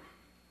Israel.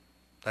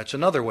 That's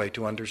another way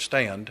to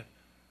understand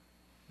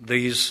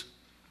these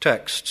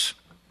texts.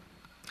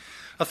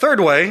 A third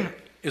way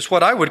is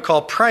what I would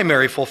call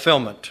primary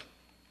fulfillment.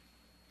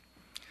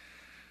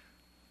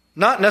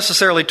 Not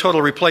necessarily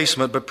total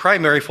replacement, but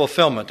primary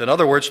fulfillment. In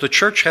other words, the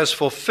church has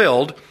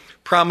fulfilled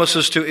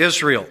promises to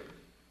Israel.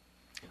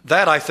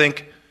 That, I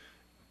think,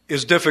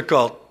 is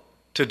difficult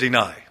to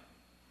deny.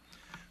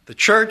 The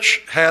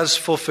church has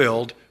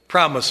fulfilled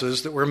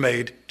promises that were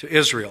made to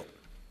Israel.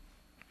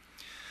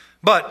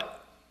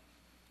 But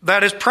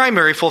that is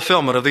primary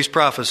fulfillment of these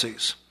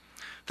prophecies.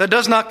 That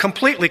does not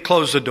completely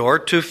close the door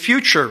to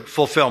future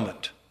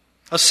fulfillment,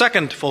 a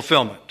second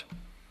fulfillment.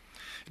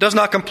 It does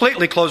not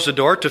completely close the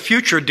door to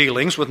future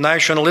dealings with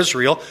national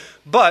Israel,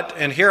 but,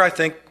 and here I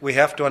think we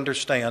have to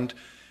understand,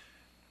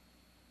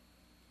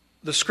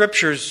 the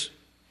Scriptures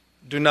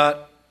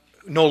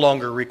no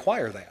longer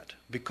require that.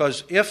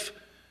 Because if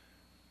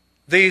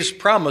these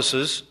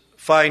promises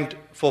find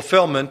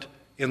fulfillment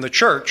in the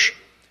church,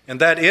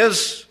 and that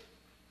is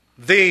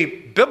the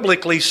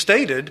biblically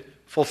stated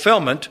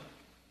fulfillment,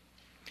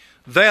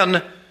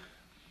 then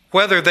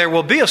whether there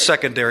will be a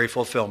secondary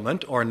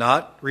fulfillment or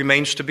not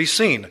remains to be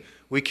seen.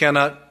 We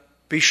cannot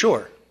be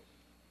sure.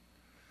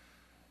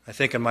 I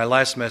think in my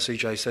last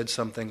message I said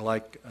something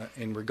like,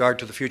 in regard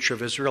to the future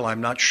of Israel, I'm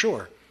not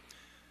sure.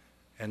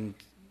 And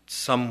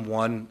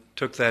someone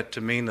took that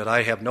to mean that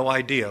I have no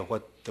idea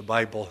what the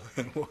Bible,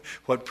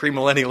 what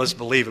premillennialists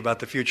believe about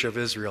the future of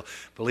Israel.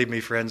 Believe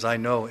me, friends, I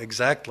know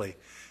exactly.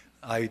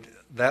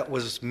 That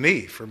was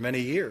me for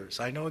many years.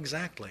 I know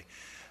exactly.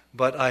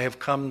 But I have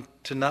come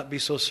to not be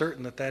so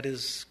certain that that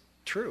is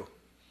true.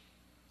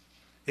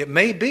 It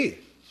may be.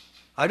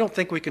 I don't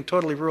think we can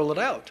totally rule it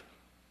out.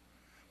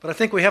 But I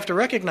think we have to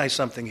recognize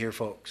something here,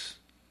 folks.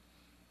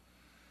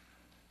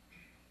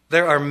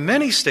 There are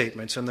many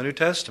statements in the New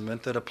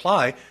Testament that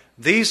apply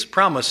these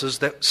promises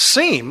that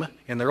seem,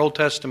 in their Old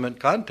Testament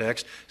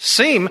context,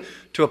 seem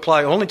to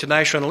apply only to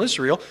national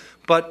Israel,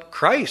 but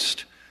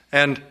Christ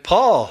and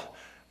Paul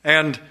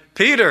and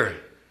Peter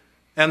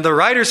and the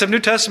writers of New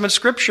Testament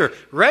Scripture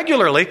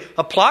regularly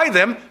apply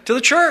them to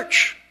the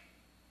church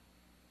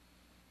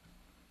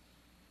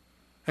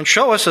and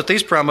show us that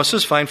these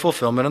promises find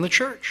fulfillment in the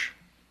church.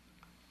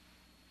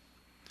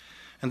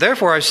 And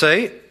therefore I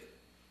say,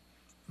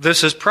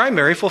 this is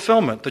primary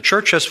fulfillment. The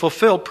church has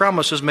fulfilled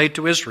promises made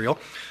to Israel,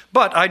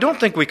 but I don't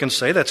think we can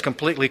say that's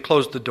completely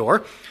closed the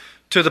door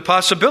to the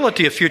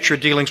possibility of future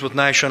dealings with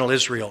national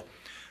Israel.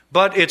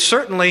 But it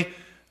certainly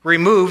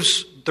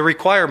removes the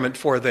requirement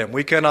for them.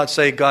 We cannot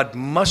say God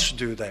must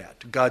do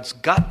that. God's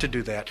got to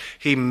do that.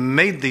 He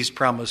made these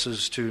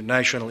promises to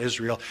national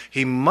Israel.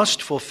 He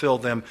must fulfill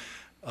them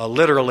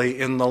literally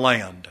in the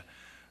land.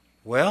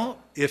 Well,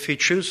 if he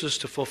chooses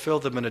to fulfill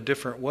them in a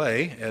different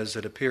way, as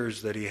it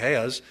appears that he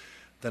has,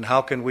 then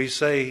how can we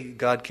say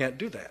God can't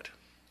do that?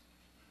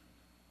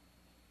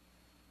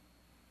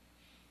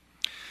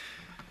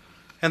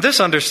 And this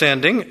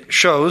understanding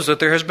shows that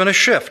there has been a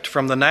shift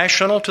from the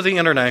national to the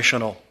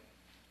international,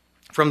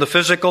 from the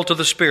physical to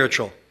the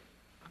spiritual,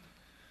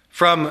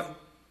 from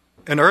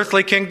an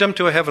earthly kingdom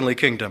to a heavenly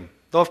kingdom,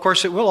 though of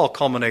course it will all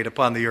culminate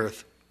upon the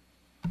earth.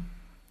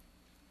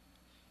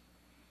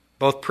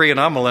 Both pre- and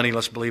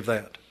amillennialists believe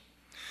that.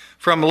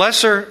 From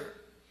lesser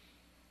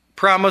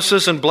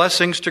promises and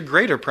blessings to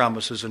greater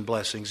promises and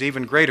blessings,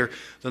 even greater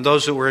than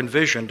those that were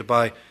envisioned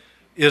by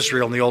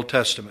Israel in the Old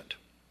Testament.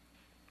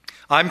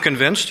 I'm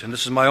convinced, and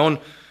this is my own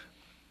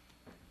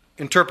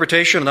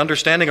interpretation and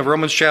understanding of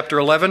Romans chapter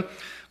 11,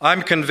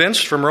 I'm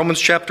convinced from Romans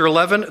chapter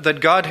 11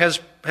 that God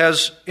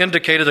has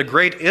indicated a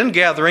great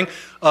ingathering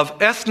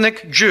of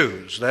ethnic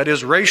Jews, that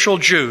is, racial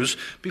Jews,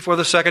 before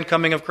the second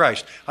coming of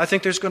Christ. I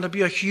think there's going to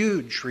be a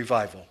huge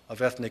revival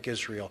of ethnic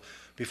Israel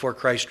before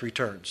Christ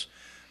returns.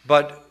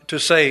 But to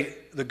say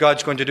that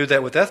God's going to do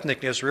that with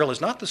ethnic Israel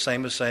is not the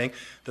same as saying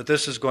that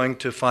this is going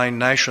to find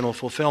national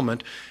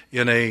fulfillment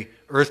in an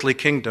earthly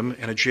kingdom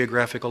in a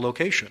geographical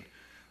location.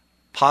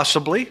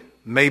 Possibly,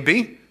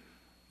 maybe,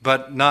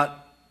 but not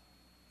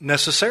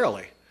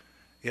necessarily.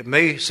 It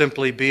may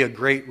simply be a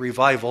great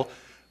revival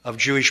of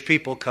Jewish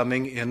people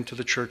coming into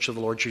the church of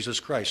the Lord Jesus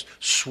Christ,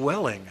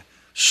 swelling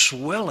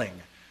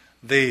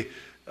the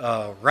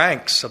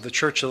ranks of the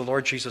church of the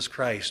Lord Jesus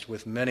Christ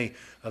with many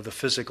of the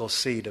physical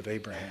seed of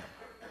Abraham.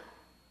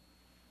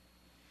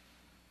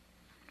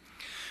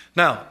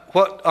 Now,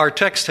 what our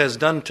text has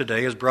done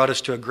today has brought us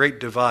to a great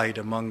divide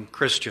among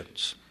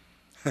Christians.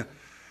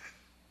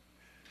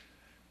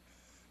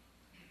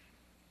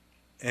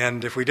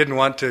 And if we didn't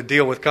want to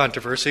deal with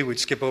controversy, we'd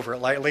skip over it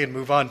lightly and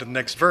move on to the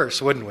next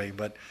verse, wouldn't we?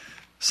 But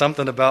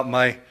something about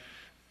my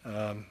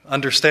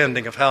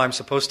understanding of how I'm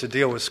supposed to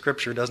deal with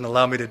Scripture doesn't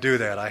allow me to do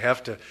that. I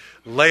have to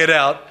lay it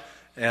out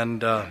and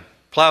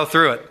plow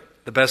through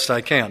it the best I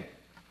can.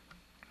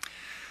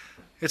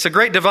 It's a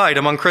great divide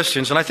among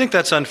Christians, and I think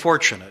that's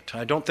unfortunate.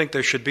 I don't think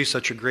there should be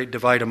such a great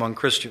divide among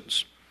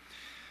Christians.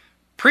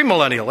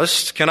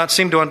 Premillennialists cannot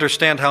seem to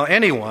understand how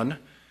anyone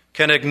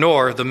can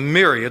ignore the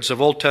myriads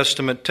of Old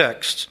Testament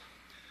texts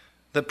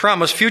that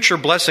promise future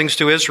blessings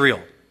to Israel.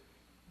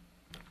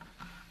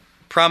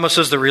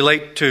 Promises that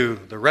relate to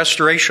the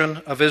restoration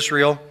of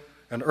Israel,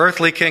 an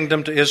earthly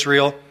kingdom to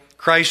Israel,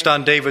 Christ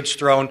on David's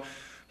throne.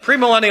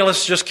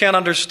 Premillennialists just can't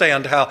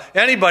understand how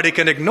anybody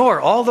can ignore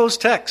all those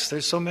texts.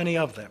 There's so many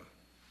of them.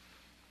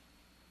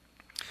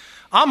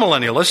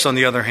 Amillennialists, on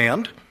the other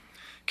hand,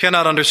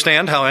 cannot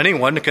understand how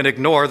anyone can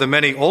ignore the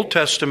many Old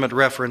Testament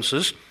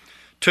references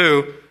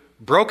to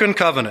broken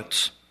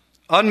covenants,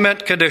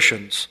 unmet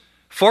conditions,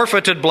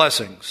 forfeited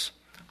blessings,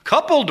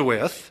 coupled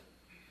with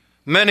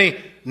many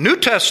New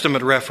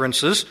Testament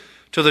references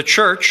to the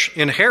church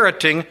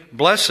inheriting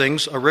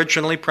blessings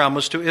originally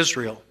promised to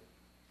Israel.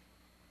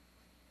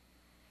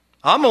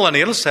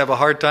 Amillennialists have a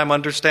hard time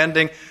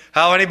understanding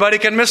how anybody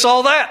can miss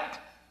all that.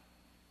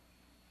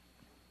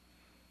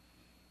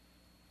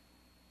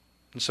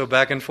 And so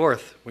back and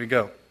forth we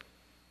go.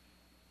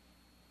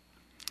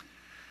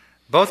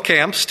 Both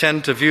camps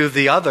tend to view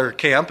the other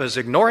camp as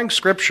ignoring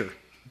Scripture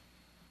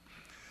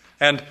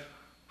and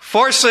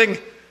forcing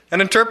an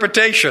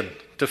interpretation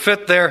to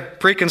fit their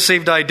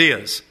preconceived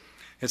ideas.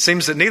 It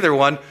seems that neither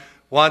one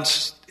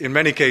wants, in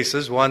many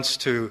cases, wants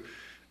to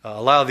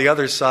allow the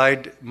other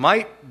side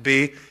might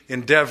be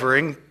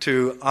endeavoring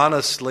to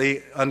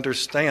honestly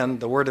understand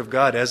the Word of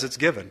God as it's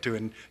given,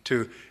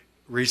 to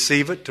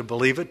receive it, to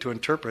believe it, to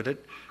interpret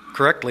it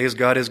correctly as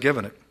God has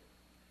given it.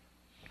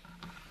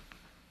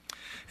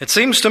 It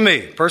seems to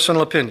me,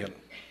 personal opinion,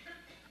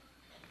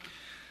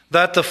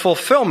 that the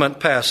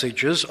fulfillment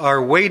passages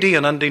are weighty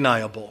and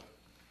undeniable.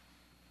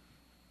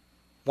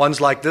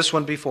 Ones like this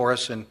one before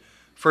us in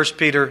 1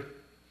 Peter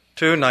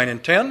 2, 9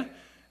 and 10,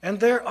 and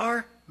there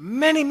are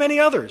many, many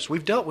others.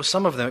 We've dealt with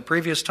some of them at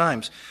previous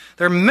times.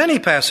 There are many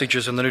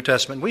passages in the New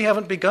Testament. We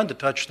haven't begun to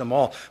touch them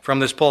all from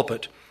this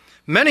pulpit.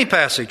 Many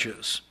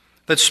passages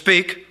that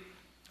speak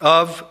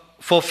of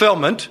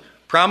fulfillment,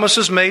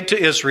 promises made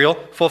to Israel,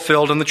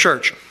 fulfilled in the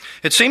church.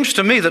 It seems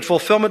to me that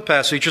fulfillment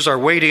passages are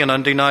weighty and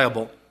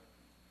undeniable.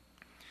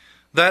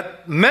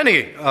 That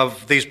many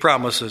of these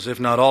promises, if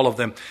not all of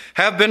them,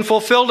 have been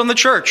fulfilled in the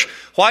church.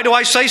 Why do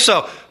I say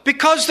so?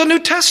 Because the New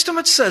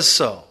Testament says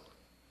so.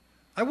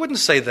 I wouldn't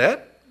say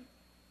that,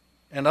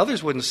 and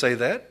others wouldn't say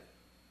that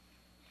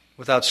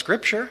without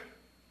Scripture.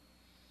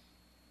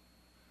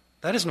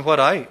 That isn't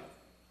what I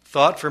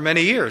thought for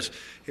many years.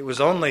 It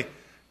was only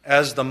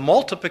as the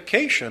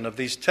multiplication of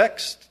these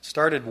texts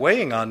started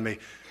weighing on me,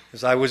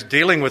 as I was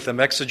dealing with them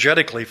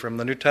exegetically from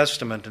the New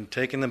Testament and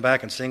taking them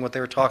back and seeing what they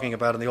were talking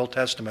about in the Old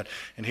Testament.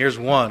 And here's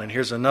one, and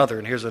here's another,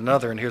 and here's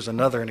another, and here's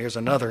another, and here's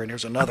another, and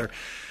here's another.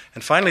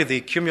 And finally, the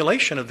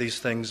accumulation of these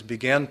things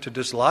began to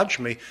dislodge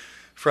me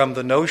from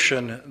the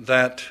notion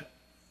that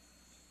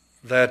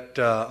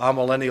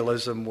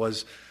amillennialism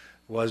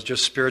was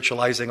just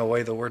spiritualizing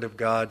away the Word of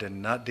God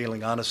and not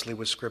dealing honestly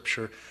with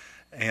Scripture,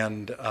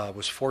 and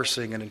was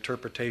forcing an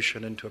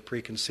interpretation into a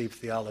preconceived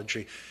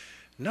theology.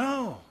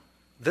 No.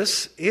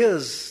 This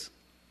is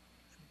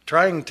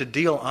trying to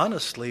deal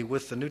honestly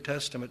with the New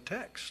Testament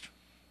text.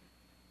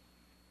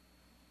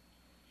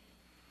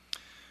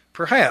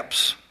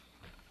 Perhaps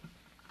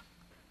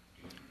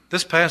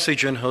this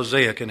passage in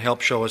Hosea can help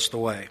show us the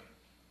way.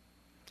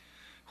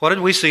 What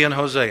did we see in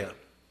Hosea?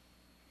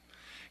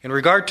 In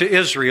regard to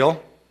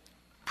Israel,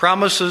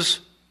 promises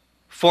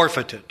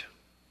forfeited.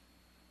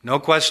 No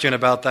question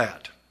about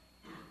that.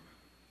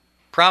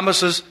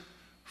 Promises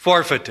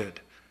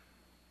forfeited.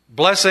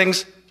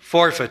 Blessings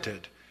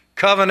forfeited.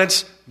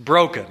 Covenants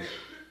broken.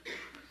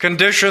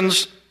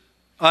 Conditions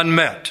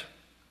unmet.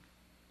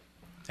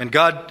 And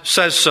God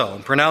says so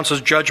and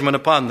pronounces judgment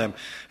upon them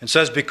and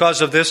says,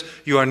 because of this,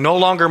 you are no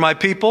longer my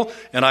people,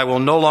 and I will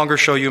no longer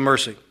show you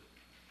mercy.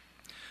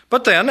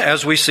 But then,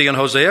 as we see in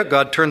Hosea,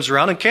 God turns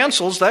around and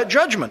cancels that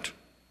judgment.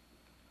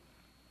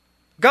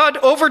 God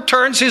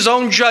overturns his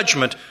own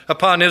judgment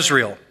upon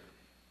Israel.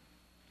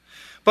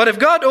 But if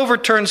God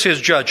overturns his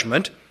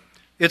judgment,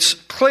 it's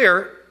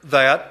clear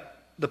that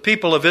the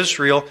people of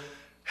Israel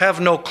have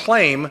no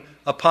claim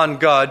upon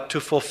God to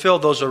fulfill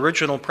those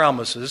original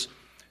promises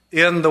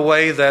in the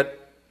way that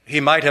he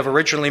might have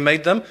originally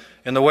made them,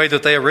 in the way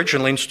that they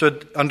originally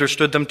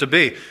understood them to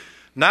be.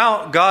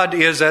 Now God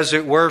is, as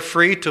it were,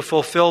 free to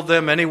fulfill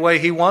them any way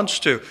he wants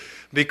to,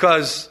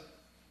 because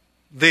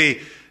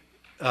the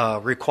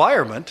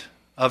requirement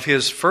of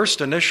his first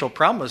initial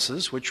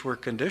promises, which were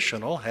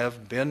conditional,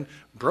 have been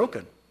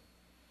broken.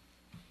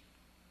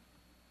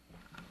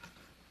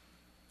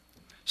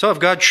 So if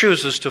God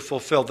chooses to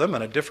fulfill them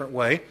in a different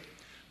way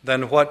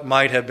than what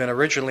might have been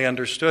originally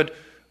understood,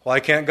 why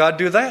can't God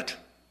do that?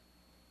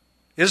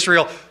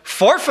 Israel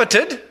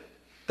forfeited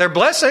their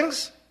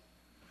blessings.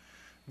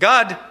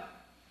 God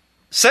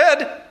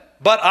said,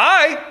 but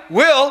I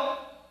will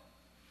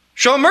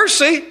show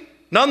mercy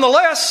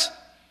nonetheless.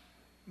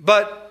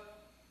 But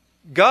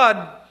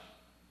God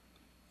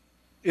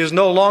is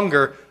no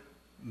longer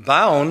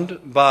bound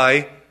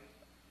by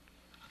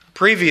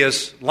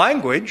previous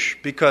language,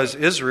 because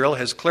Israel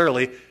has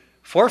clearly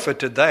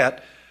forfeited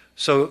that.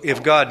 So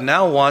if God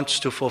now wants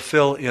to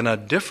fulfill in a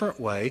different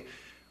way,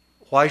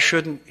 why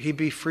shouldn't he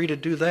be free to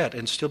do that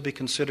and still be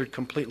considered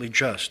completely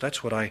just?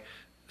 That's what I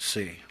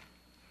see.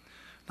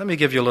 Let me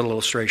give you a little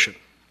illustration.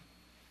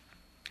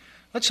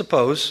 Let's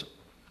suppose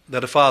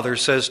that a father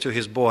says to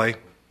his boy,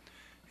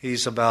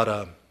 he's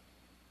about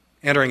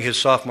entering his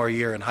sophomore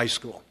year in high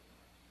school,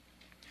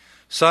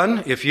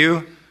 son, if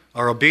you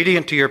are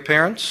obedient to your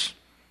parents,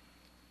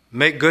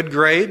 make good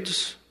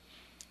grades,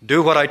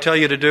 do what I tell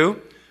you to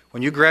do,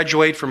 when you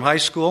graduate from high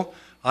school,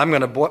 I'm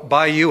going to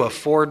buy you a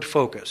Ford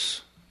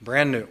Focus,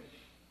 brand new.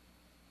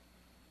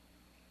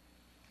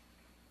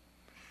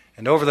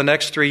 And over the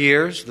next 3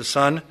 years, the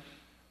son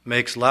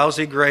makes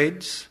lousy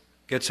grades,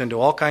 gets into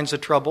all kinds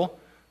of trouble,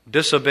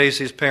 disobeys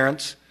his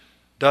parents,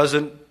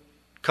 doesn't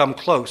come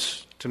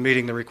close to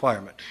meeting the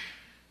requirement.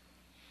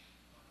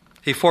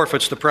 He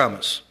forfeits the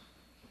promise.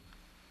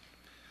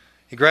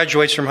 He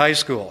graduates from high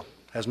school,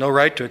 has no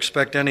right to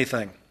expect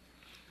anything.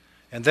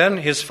 And then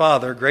his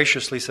father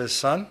graciously says,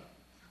 son,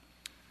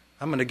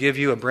 I'm going to give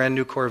you a brand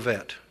new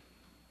Corvette.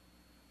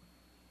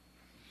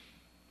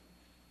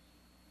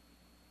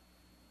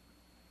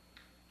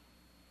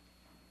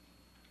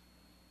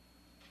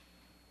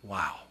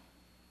 Wow.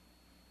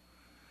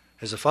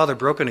 Has the father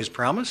broken his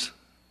promise?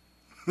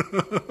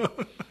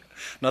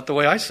 Not the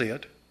way I see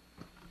it.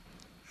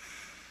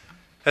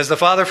 Has the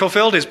father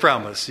fulfilled his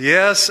promise?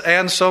 Yes,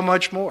 and so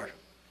much more.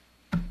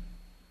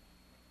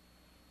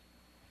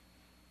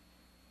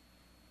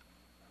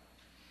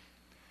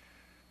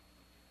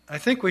 I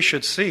think we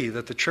should see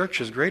that the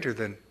church is greater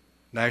than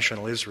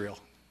national Israel.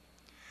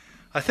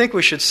 I think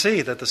we should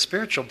see that the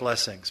spiritual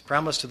blessings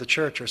promised to the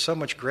church are so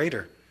much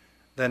greater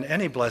than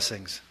any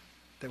blessings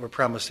that were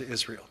promised to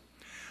Israel.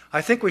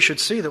 I think we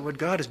should see that what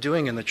God is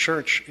doing in the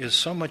church is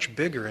so much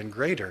bigger and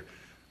greater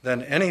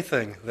than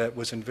anything that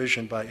was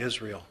envisioned by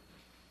Israel.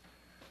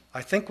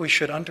 I think we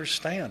should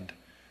understand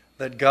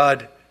that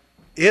God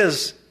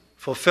is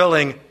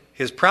fulfilling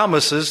His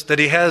promises, that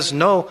He has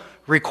no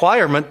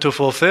requirement to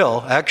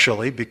fulfill,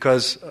 actually,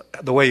 because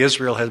the way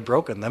Israel has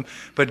broken them,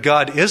 but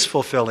God is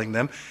fulfilling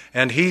them,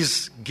 and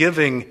He's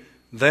giving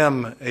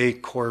them a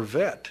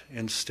Corvette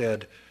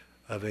instead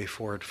of a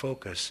Ford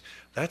Focus.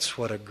 That's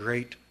what a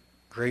great,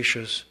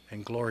 gracious,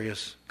 and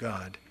glorious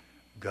God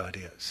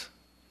is.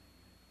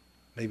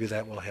 Maybe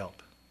that will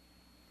help.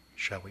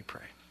 Shall we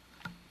pray?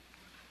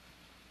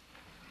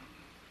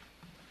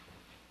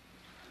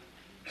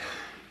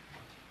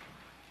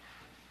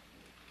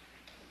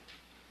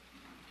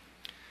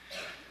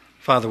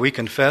 Father, we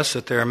confess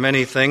that there are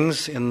many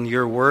things in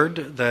your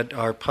word that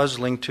are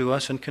puzzling to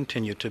us and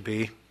continue to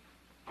be.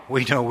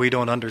 We know we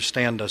don't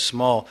understand a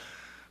small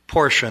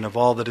portion of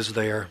all that is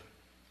there.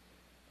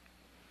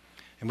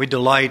 And we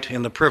delight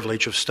in the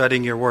privilege of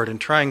studying your word and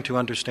trying to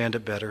understand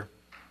it better.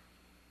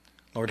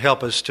 Lord,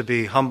 help us to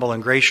be humble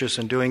and gracious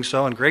in doing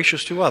so, and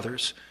gracious to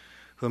others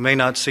who may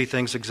not see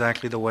things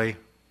exactly the way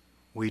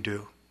we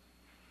do.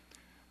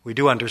 We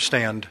do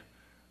understand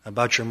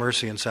about your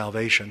mercy and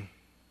salvation.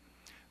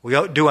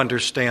 We do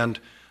understand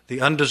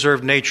the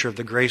undeserved nature of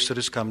the grace that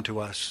has come to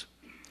us.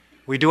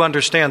 We do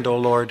understand, O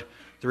Lord,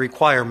 the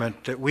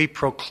requirement that we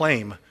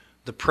proclaim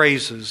the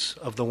praises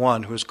of the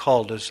one who has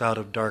called us out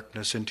of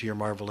darkness into your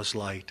marvelous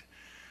light.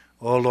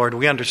 O Lord,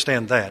 we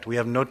understand that. We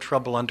have no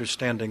trouble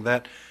understanding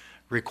that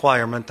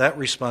requirement, that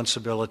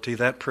responsibility,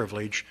 that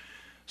privilege.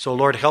 So,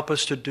 Lord, help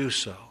us to do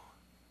so,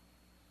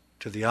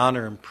 to the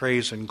honor and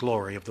praise and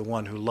glory of the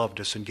one who loved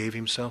us and gave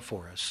himself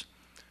for us.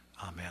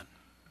 Amen.